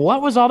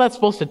 What was all that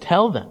supposed to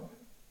tell them?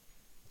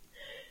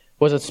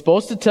 Was it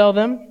supposed to tell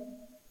them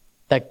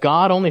that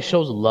God only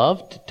shows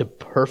love to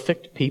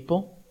perfect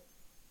people?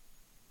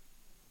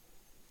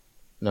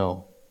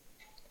 No.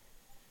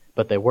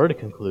 But they were to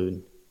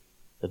conclude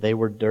that they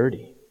were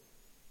dirty,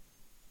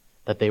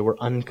 that they were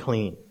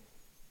unclean.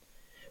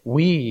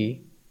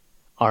 We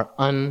are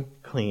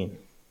unclean.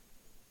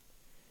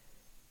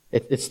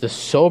 It's the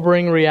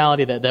sobering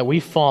reality that we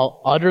fall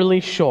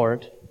utterly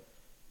short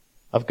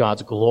of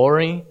God's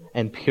glory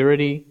and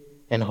purity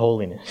and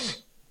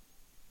holiness.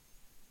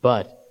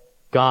 But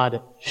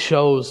God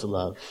shows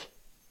love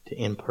to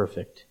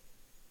imperfect,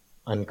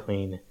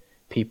 unclean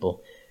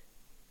people.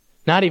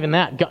 Not even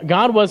that.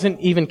 God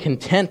wasn't even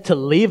content to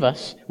leave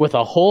us with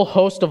a whole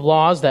host of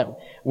laws that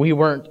we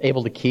weren't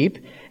able to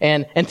keep,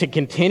 and to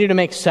continue to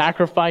make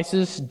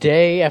sacrifices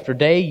day after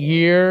day,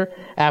 year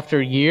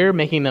after year,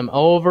 making them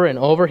over and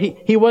over.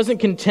 He wasn't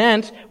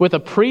content with a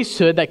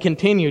priesthood that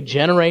continued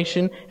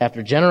generation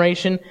after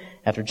generation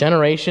after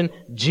generation.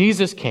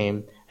 Jesus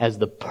came as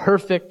the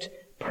perfect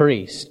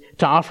priest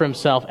to offer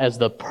himself as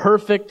the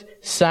perfect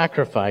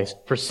sacrifice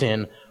for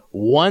sin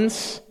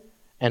once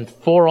and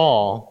for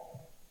all,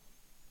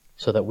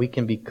 so that we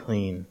can be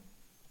clean.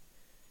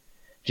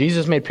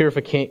 Jesus made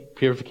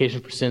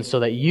purification for sin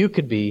so that you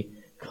could be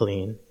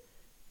clean,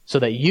 so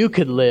that you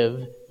could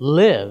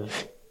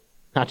live,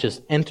 not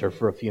just enter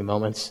for a few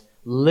moments,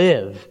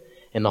 live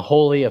in the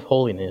Holy of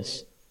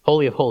Holies,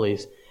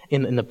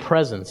 in the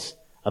presence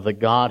of the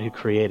God who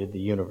created the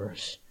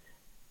universe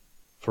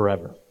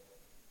forever.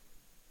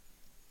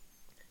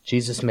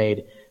 Jesus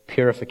made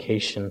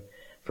purification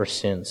for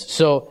sins.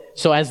 So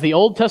as the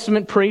Old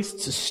Testament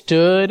priests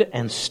stood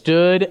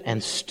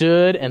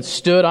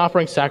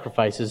offering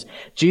sacrifices,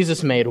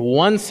 Jesus made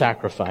one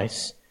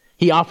sacrifice.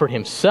 He offered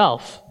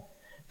himself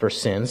for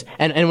sins.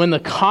 And when the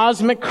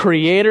cosmic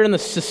creator and the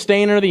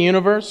sustainer of the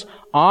universe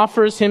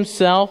offers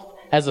himself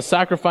as a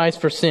sacrifice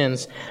for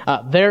sins,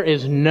 there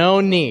is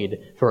no need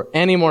for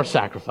any more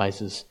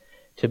sacrifices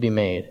to be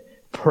made.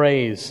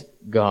 Praise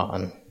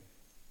God.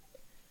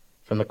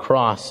 From the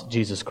cross,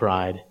 Jesus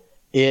cried,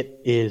 "It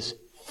is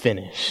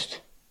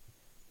finished."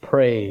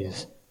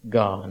 Praise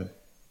God.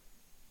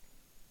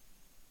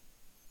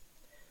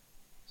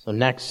 So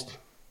next,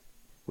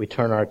 we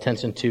turn our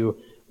attention to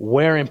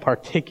where in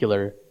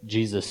particular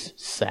Jesus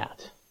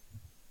sat.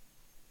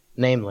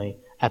 Namely,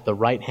 at the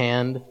right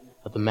hand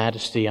of the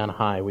Majesty on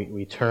high.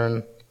 We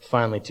turn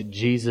finally to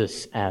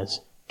Jesus as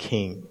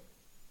King.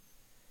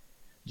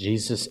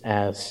 Jesus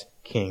as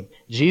King.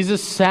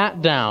 Jesus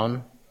sat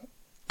down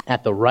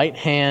at the right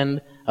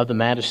hand of the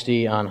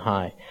Majesty on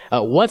high.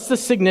 What's the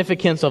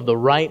significance of the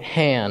right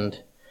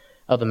hand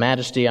of the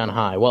Majesty on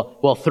high?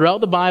 Well,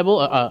 throughout the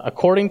Bible,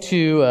 according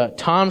to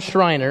Tom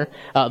Schreiner,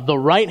 the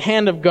right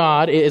hand of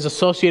God is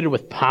associated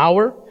with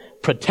power,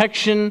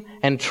 protection,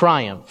 and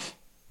triumph.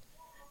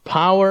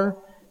 Power,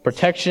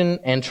 protection,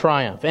 and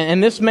triumph.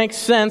 And this makes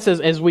sense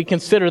as we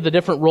consider the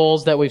different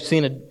roles that we've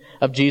seen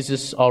of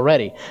Jesus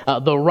already.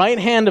 The right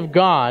hand of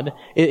God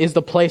is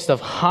the place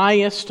of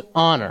highest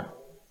honor.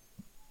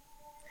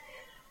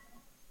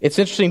 It's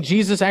interesting,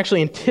 Jesus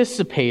actually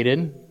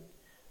anticipated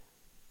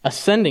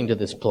ascending to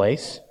this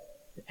place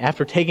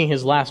after taking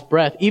his last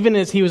breath, even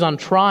as he was on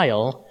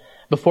trial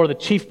before the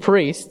chief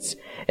priests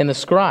and the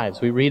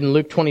scribes. We read in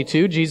Luke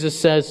 22, Jesus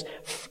says,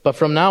 "But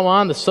from now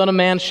on, the Son of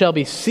Man shall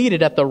be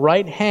seated at the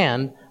right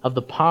hand of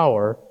the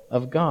power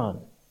of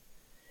God."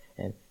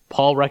 And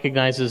Paul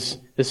recognizes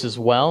this as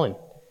well in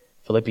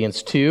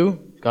Philippians 2.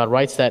 God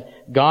writes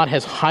that God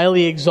has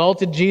highly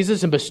exalted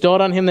Jesus and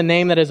bestowed on him the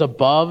name that is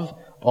above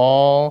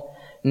all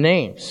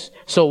names.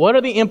 So what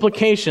are the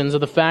implications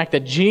of the fact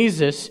that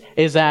Jesus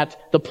is at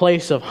the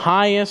place of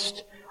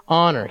highest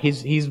honor?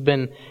 He's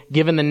been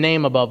given the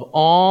name above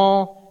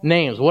all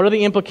names. What are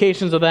the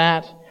implications of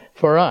that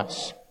for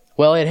us?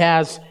 Well, it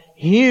has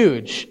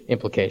huge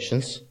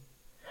implications.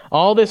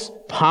 All this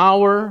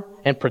power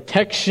and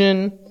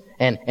protection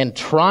and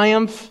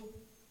triumph,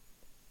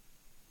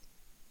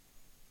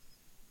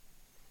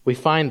 we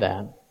find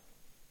that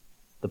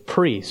the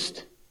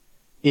priest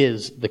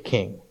is the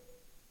king.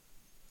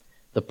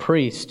 The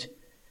priest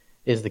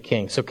is the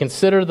king. So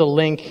consider the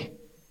link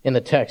in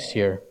the text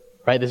here,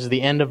 right? This is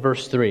the end of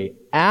verse 3.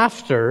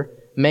 After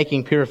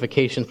making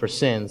purification for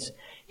sins,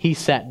 he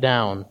sat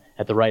down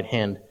at the right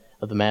hand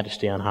of the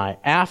Majesty on high.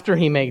 After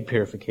he made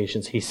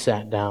purifications, he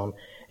sat down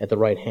at the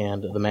right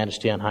hand of the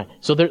Majesty on high.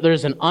 So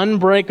there's an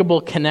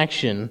unbreakable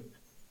connection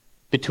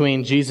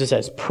between Jesus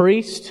as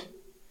priest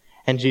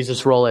and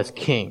Jesus' role as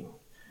king.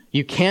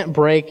 You can't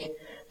break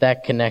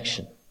that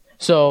connection.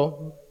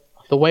 So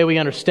the way we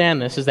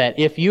understand this is that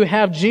if you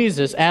have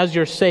Jesus as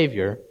your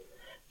Savior,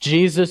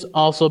 Jesus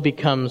also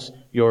becomes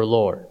your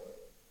Lord.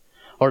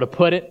 Or to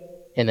put it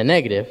in the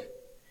negative,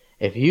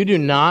 if you do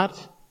not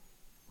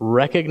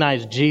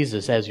recognize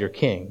Jesus as your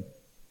King,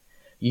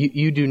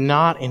 you do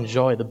not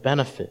enjoy the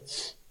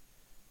benefits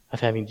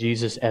of having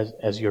Jesus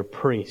as your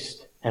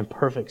priest and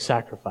perfect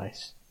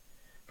sacrifice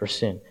for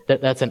sin.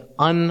 That's an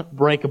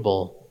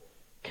unbreakable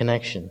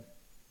connection.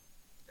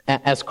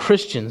 As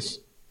Christians,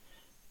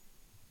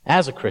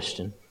 as a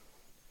Christian,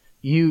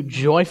 you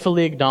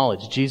joyfully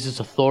acknowledge Jesus'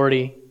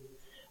 authority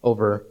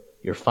over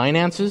your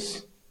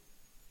finances,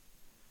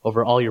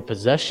 over all your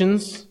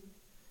possessions,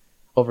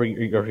 over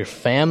your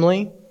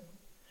family,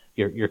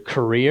 your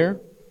career,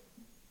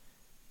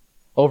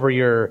 over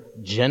your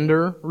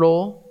gender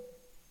role,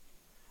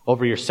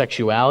 over your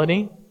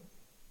sexuality,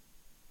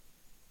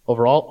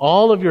 over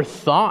all of your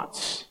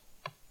thoughts.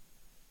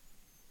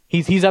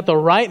 He's at the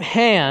right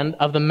hand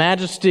of the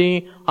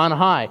Majesty on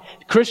high.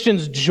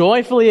 Christians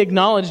joyfully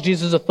acknowledge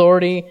Jesus'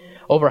 authority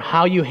over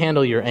how you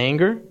handle your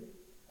anger,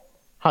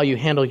 how you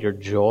handle your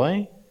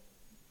joy,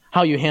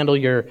 how you handle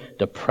your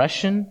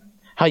depression,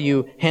 how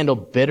you handle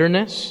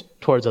bitterness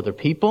towards other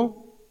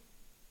people.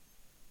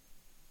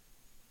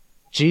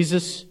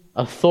 Jesus'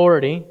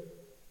 authority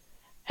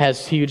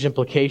has huge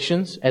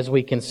implications as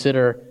we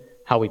consider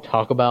how we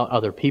talk about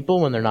other people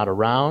when they're not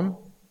around,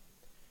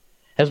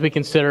 as we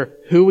consider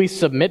who we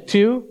submit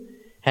to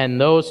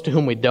and those to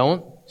whom we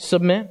don't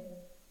submit.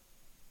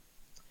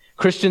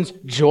 Christians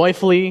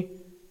joyfully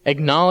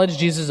acknowledge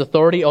Jesus'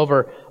 authority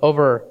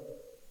over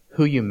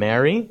who you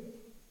marry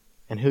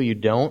and who you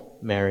don't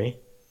marry,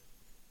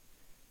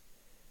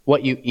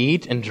 what you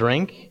eat and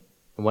drink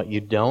and what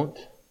you don't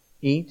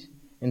eat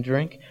and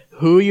drink,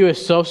 who you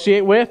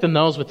associate with and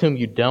those with whom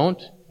you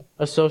don't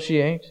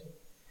associate.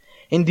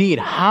 Indeed,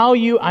 how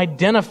you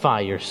identify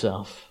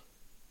yourself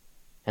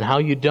and how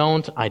you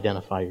don't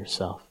identify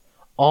yourself.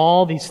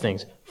 All these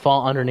things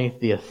fall underneath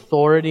the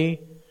authority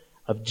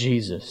of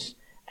Jesus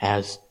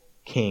as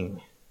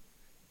King.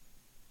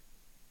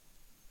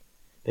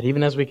 But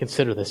even as we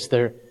consider this,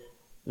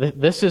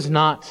 this is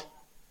not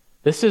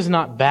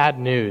bad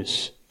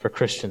news for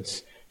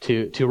Christians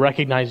to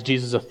recognize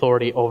Jesus'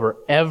 authority over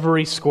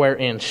every square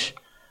inch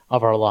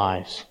of our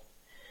lives.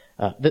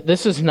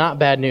 This is not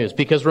bad news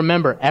because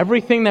remember,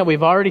 everything that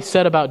we've already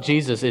said about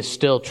Jesus is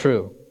still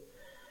true.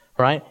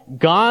 Right?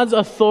 God's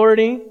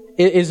authority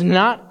is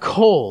not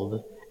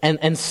cold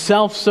and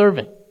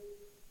self-serving.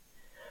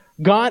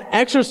 God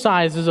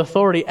exercises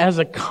authority as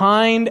a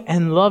kind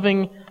and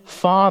loving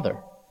Father.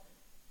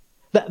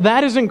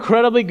 That is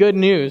incredibly good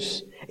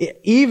news,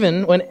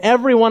 even when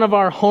every one of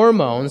our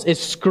hormones is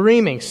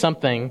screaming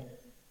something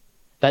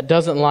that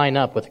doesn't line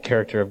up with the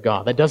character of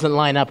God, that doesn't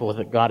line up with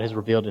what God has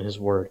revealed in His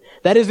Word.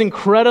 That is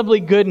incredibly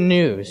good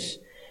news,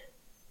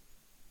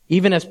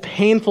 even as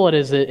painful it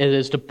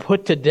is to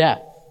put to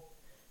death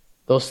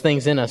those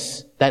things in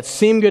us that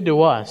seem good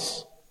to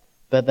us,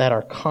 but that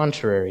are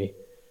contrary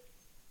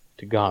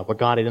to God, what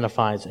God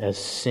identifies as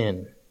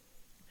sin.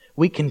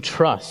 We can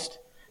trust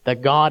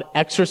that God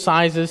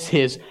exercises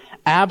His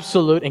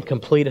absolute and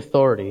complete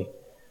authority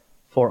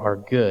for our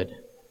good.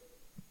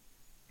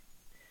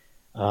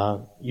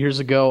 Years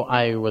ago,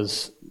 I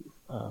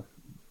don't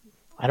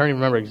even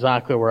remember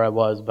exactly where I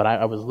was, but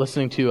I was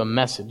listening to a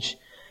message.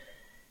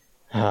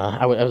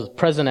 I was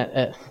present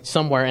at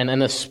somewhere,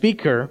 and the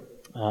speaker,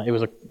 it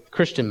was a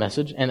Christian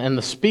message, and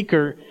the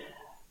speaker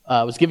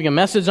was giving a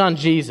message on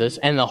Jesus,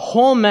 and the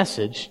whole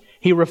message,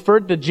 he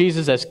referred to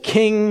Jesus as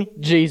King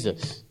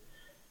Jesus.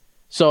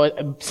 So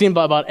it seemed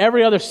about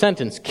every other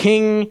sentence,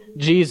 King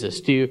Jesus.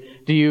 Do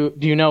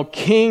you know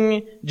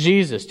King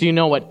Jesus? Do you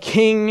know what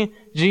King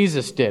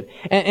Jesus did?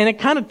 And it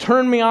kind of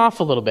turned me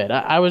off a little bit.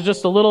 I was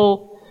just a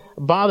little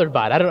bothered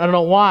by it. I don't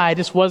know why. I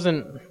just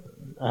wasn't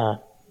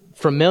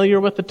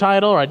familiar with the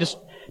title, or I just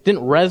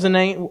didn't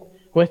resonate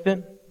with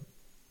it.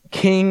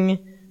 King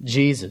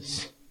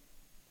Jesus.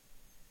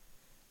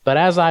 But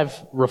as I've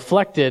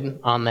reflected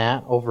on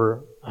that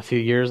over a few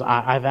years,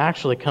 I've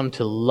actually come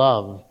to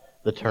love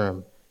the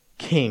term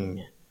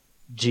King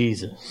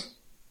Jesus.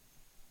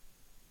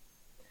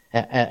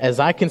 As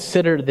I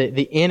consider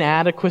the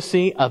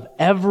inadequacy of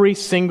every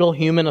single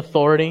human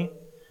authority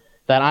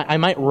that I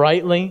might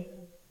rightly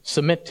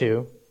submit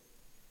to,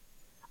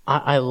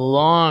 I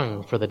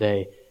long for the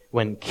day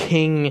when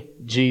King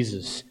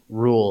Jesus'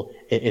 rule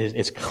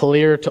is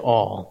clear to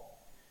all,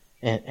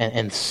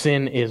 and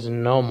sin is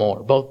no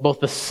more.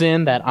 Both the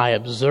sin that I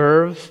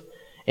observe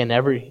in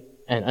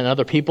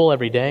other people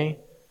every day,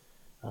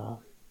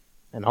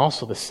 and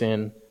also the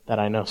sin that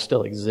I know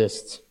still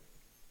exists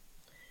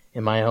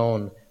in my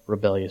own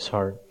rebellious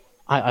heart.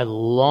 I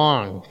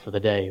long for the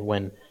day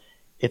when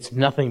it's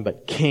nothing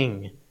but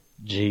King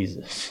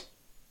Jesus.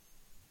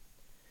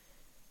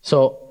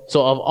 So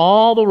of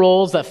all the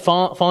roles that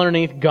fall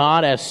underneath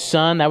God as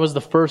Son, that was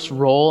the first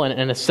role, and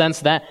in a sense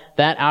that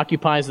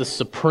occupies the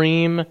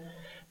supreme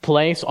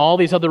place. All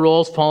these other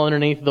roles fall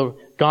underneath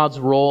God's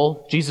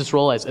role, Jesus'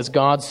 role as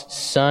God's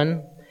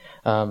Son.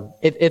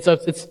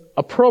 It's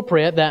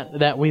appropriate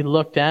that we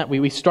looked at.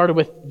 We started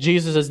with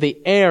Jesus as the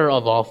heir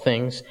of all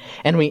things,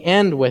 and we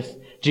end with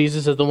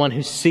Jesus as the one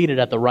who's seated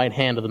at the right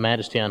hand of the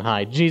Majesty on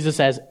high. Jesus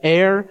as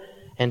heir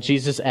and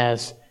Jesus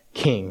as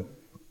king.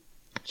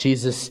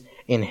 Jesus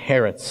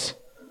inherits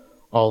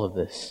all of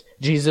this.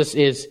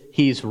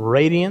 He's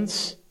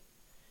radiance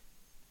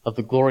of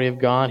the glory of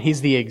God.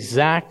 He's the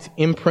exact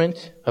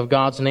imprint of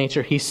God's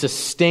nature. He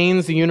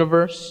sustains the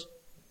universe.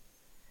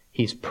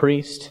 He's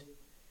priest.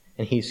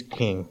 And He's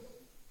king.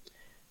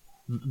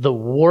 The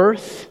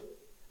worth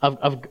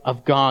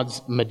of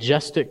God's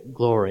majestic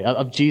glory,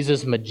 of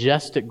Jesus'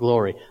 majestic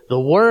glory, the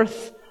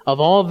worth of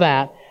all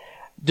that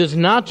does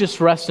not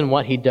just rest in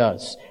what He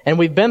does. And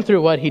we've been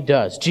through what He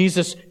does.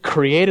 Jesus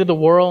created the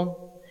world.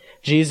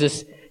 He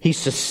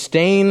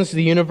sustains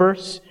the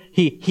universe.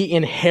 He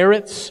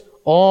inherits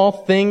all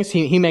things.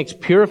 He makes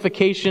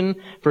purification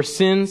for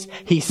sins.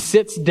 He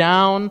sits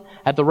down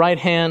at the right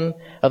hand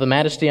of the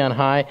Majesty on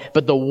high.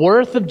 But the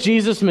worth of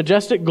Jesus'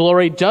 majestic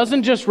glory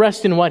doesn't just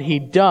rest in what He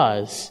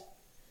does.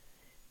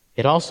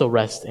 It also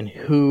rests in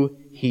who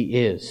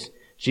He is.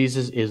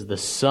 Jesus is the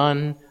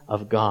Son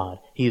of God.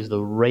 He is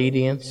the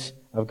radiance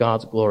of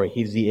God's glory.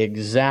 He's the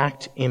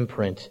exact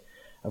imprint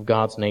of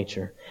God's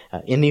nature.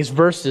 In these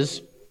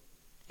verses,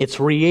 it's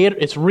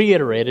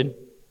reiterated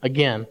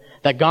again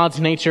that God's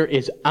nature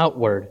is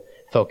outward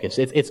focused.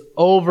 It's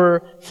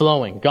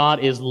overflowing. God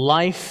is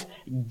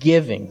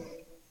life-giving.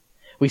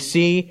 We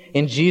see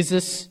in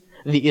Jesus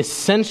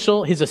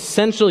His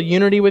essential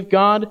unity with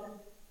God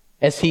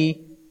as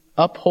He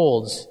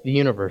upholds the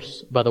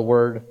universe by the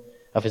word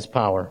of His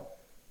power.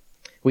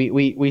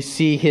 We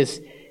see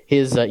His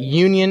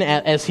union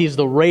as He's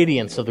the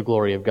radiance of the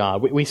glory of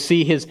God. We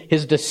see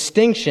His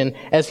distinction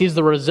as He's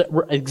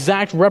the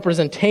exact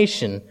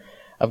representation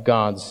of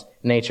God's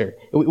nature.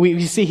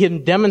 We see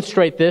Him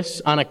demonstrate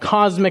this on a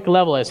cosmic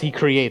level as He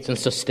creates and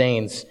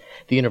sustains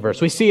the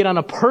universe. We see it on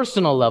a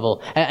personal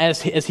level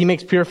as He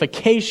makes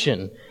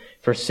purification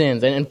for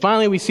sins. And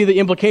finally, we see the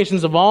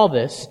implications of all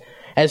this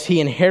as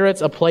He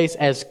inherits a place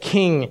as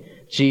King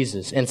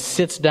Jesus and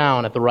sits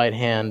down at the right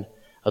hand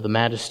of the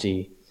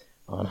Majesty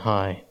on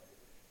high.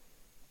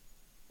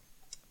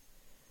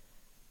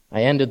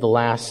 I ended the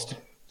last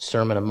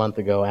sermon a month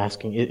ago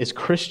asking, is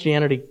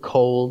Christianity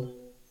cold?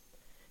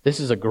 This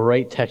is a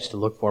great text to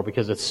look for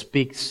because it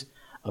speaks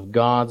of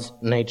God's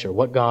nature,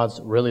 what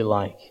God's really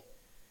like.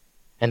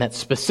 And that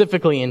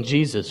specifically in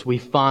Jesus, we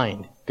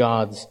find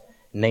God's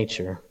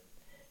nature.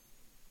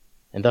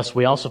 And thus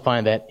we also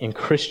find that in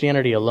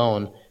Christianity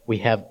alone, we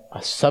have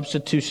a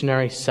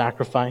substitutionary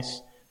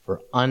sacrifice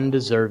for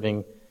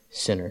undeserving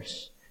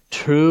sinners.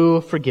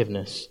 True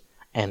forgiveness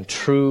and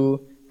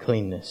true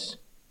cleanness.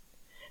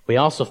 We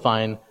also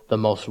find the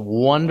most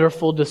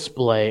wonderful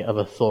display of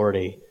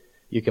authority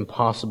you can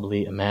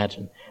possibly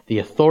imagine. The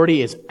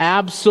authority is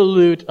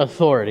absolute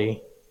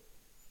authority,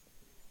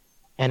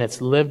 and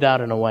it's lived out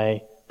in a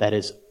way that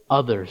is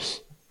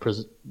others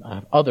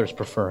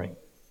preferring.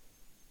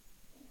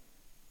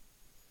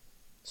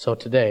 So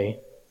today,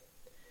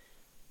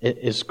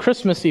 is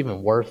Christmas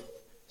even worth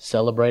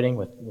celebrating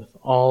with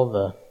all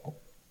the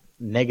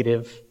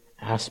negative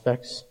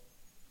aspects?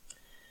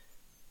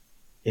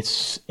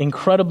 It's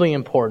incredibly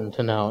important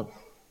to note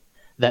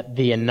that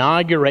the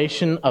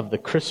inauguration of the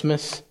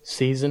Christmas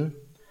season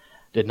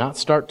did not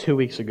start 2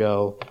 weeks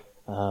ago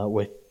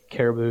with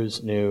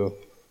Caribou's new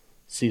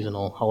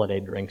seasonal holiday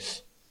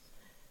drinks.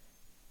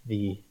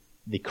 The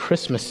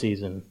Christmas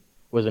season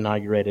was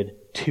inaugurated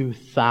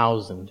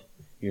 2,000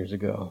 years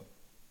ago.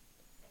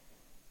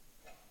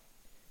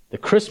 The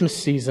Christmas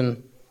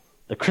season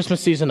The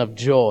Christmas season of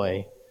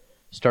joy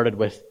started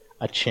with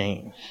a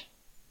change.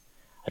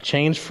 A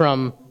change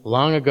from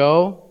long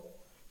ago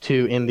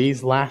to in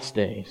these last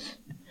days.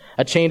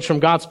 A change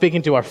from God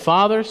speaking to our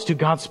fathers to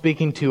God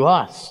speaking to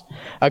us.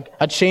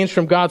 A change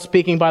from God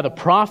speaking by the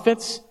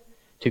prophets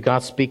to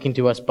God speaking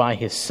to us by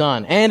His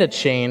Son. And a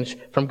change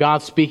from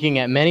God speaking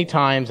at many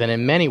times and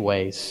in many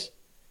ways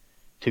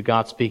to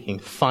God speaking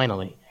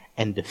finally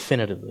and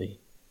definitively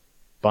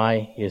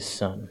by His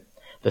Son.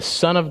 The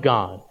Son of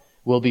God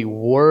will be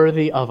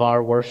worthy of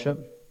our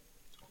worship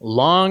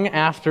long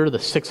after the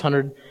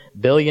 $600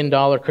 billion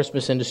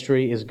Christmas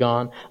industry is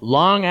gone,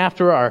 long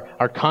after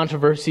our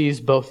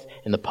controversies both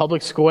in the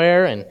public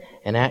square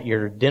and at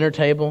your dinner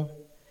table.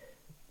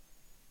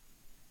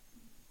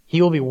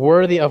 He will be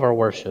worthy of our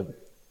worship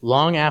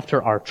long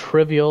after our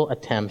trivial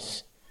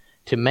attempts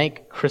to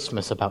make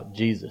Christmas about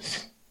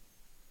Jesus.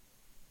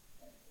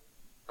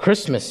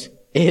 Christmas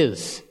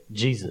is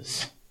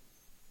Jesus.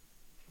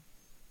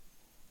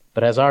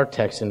 But as our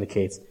text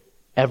indicates,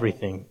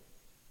 everything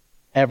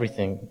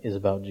is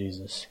about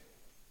Jesus.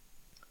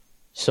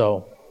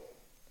 So,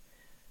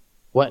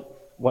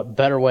 what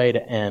better way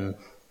to end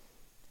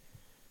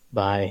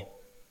by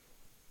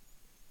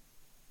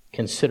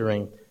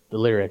considering the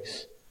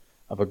lyrics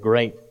of a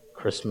great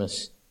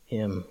Christmas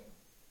hymn?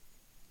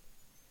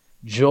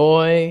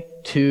 Joy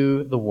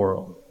to the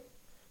world.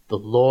 The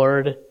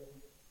Lord,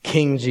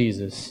 King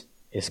Jesus,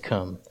 is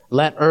come.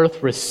 Let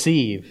earth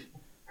receive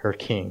her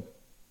King.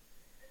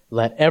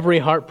 Let every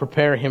heart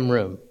prepare Him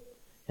room,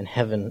 and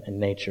heaven and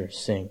nature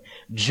sing.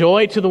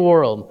 Joy to the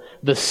world.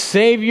 The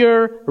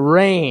Savior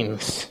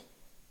reigns.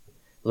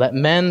 Let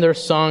men their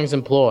songs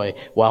employ,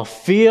 while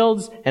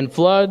fields and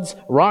floods,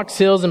 rocks,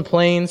 hills, and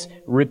plains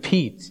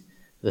repeat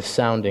the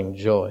sounding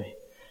joy.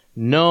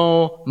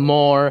 No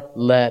more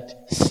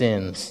let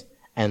sins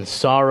and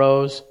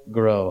sorrows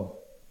grow,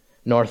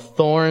 nor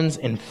thorns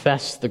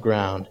infest the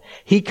ground.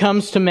 He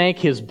comes to make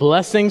His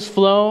blessings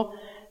flow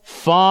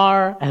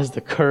far as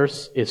the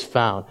curse is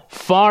found.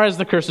 Far as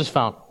the curse is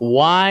found.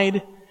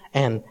 Wide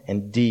and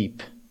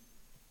deep.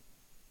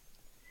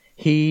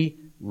 He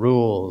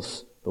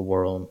rules the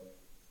world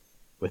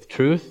with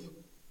truth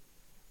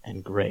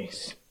and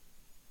grace.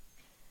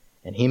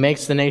 And He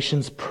makes the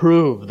nations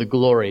prove the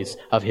glories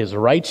of His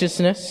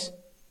righteousness.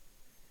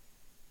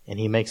 And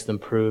He makes them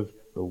prove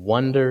the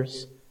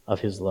wonders of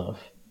His love.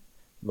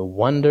 The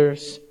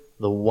wonders,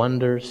 the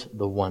wonders,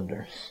 the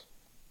wonders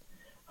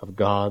of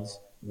God's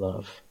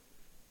love.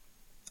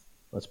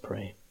 Let's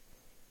pray.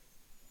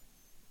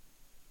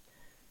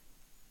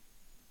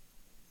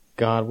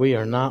 God, we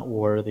are not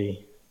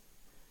worthy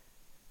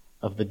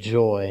of the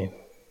joy.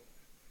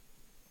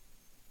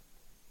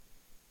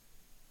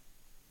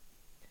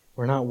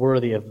 We're not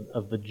worthy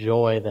of the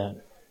joy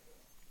that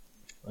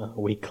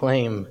we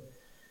claim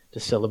to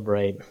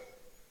celebrate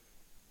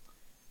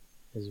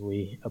as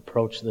we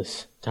approach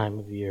this time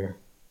of year.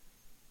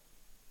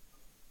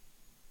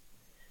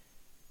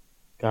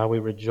 God, we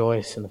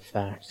rejoice in the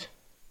fact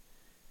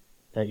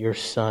that Your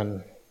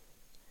Son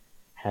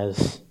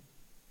has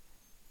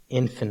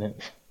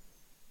infinite,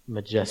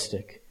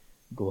 majestic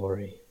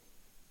glory.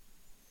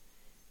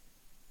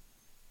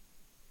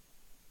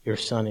 Your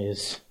Son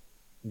is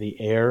the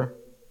heir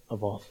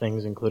of all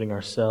things, including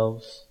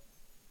ourselves.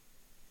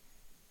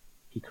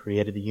 He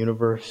created the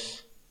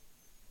universe.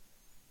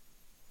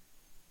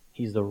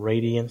 He's the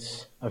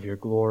radiance of Your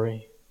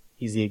glory.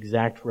 He's the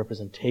exact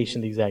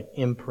representation, the exact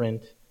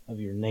imprint of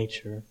Your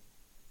nature.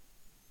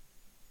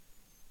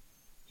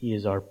 He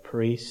is our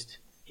priest.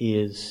 He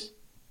is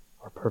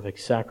our perfect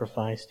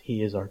sacrifice.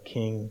 He is our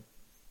King.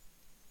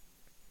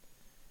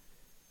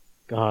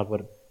 God,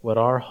 would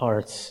our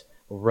hearts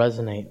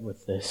resonate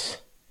with this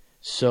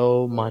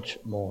so much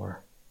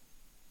more.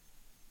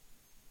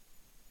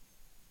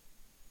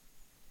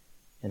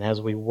 And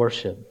as we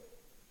worship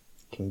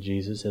King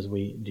Jesus, as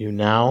we do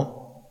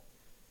now,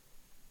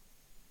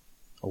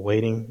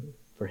 awaiting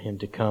for Him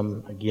to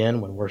come again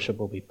when worship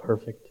will be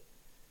perfect,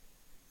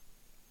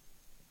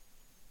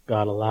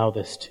 God, allow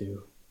this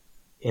to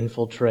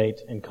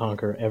infiltrate and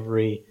conquer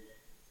every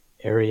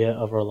area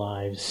of our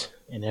lives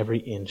and every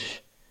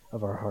inch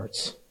of our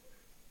hearts.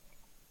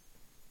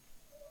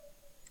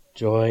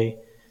 Joy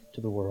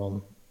to the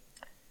world.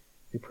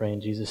 We pray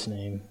in Jesus'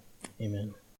 name. Amen.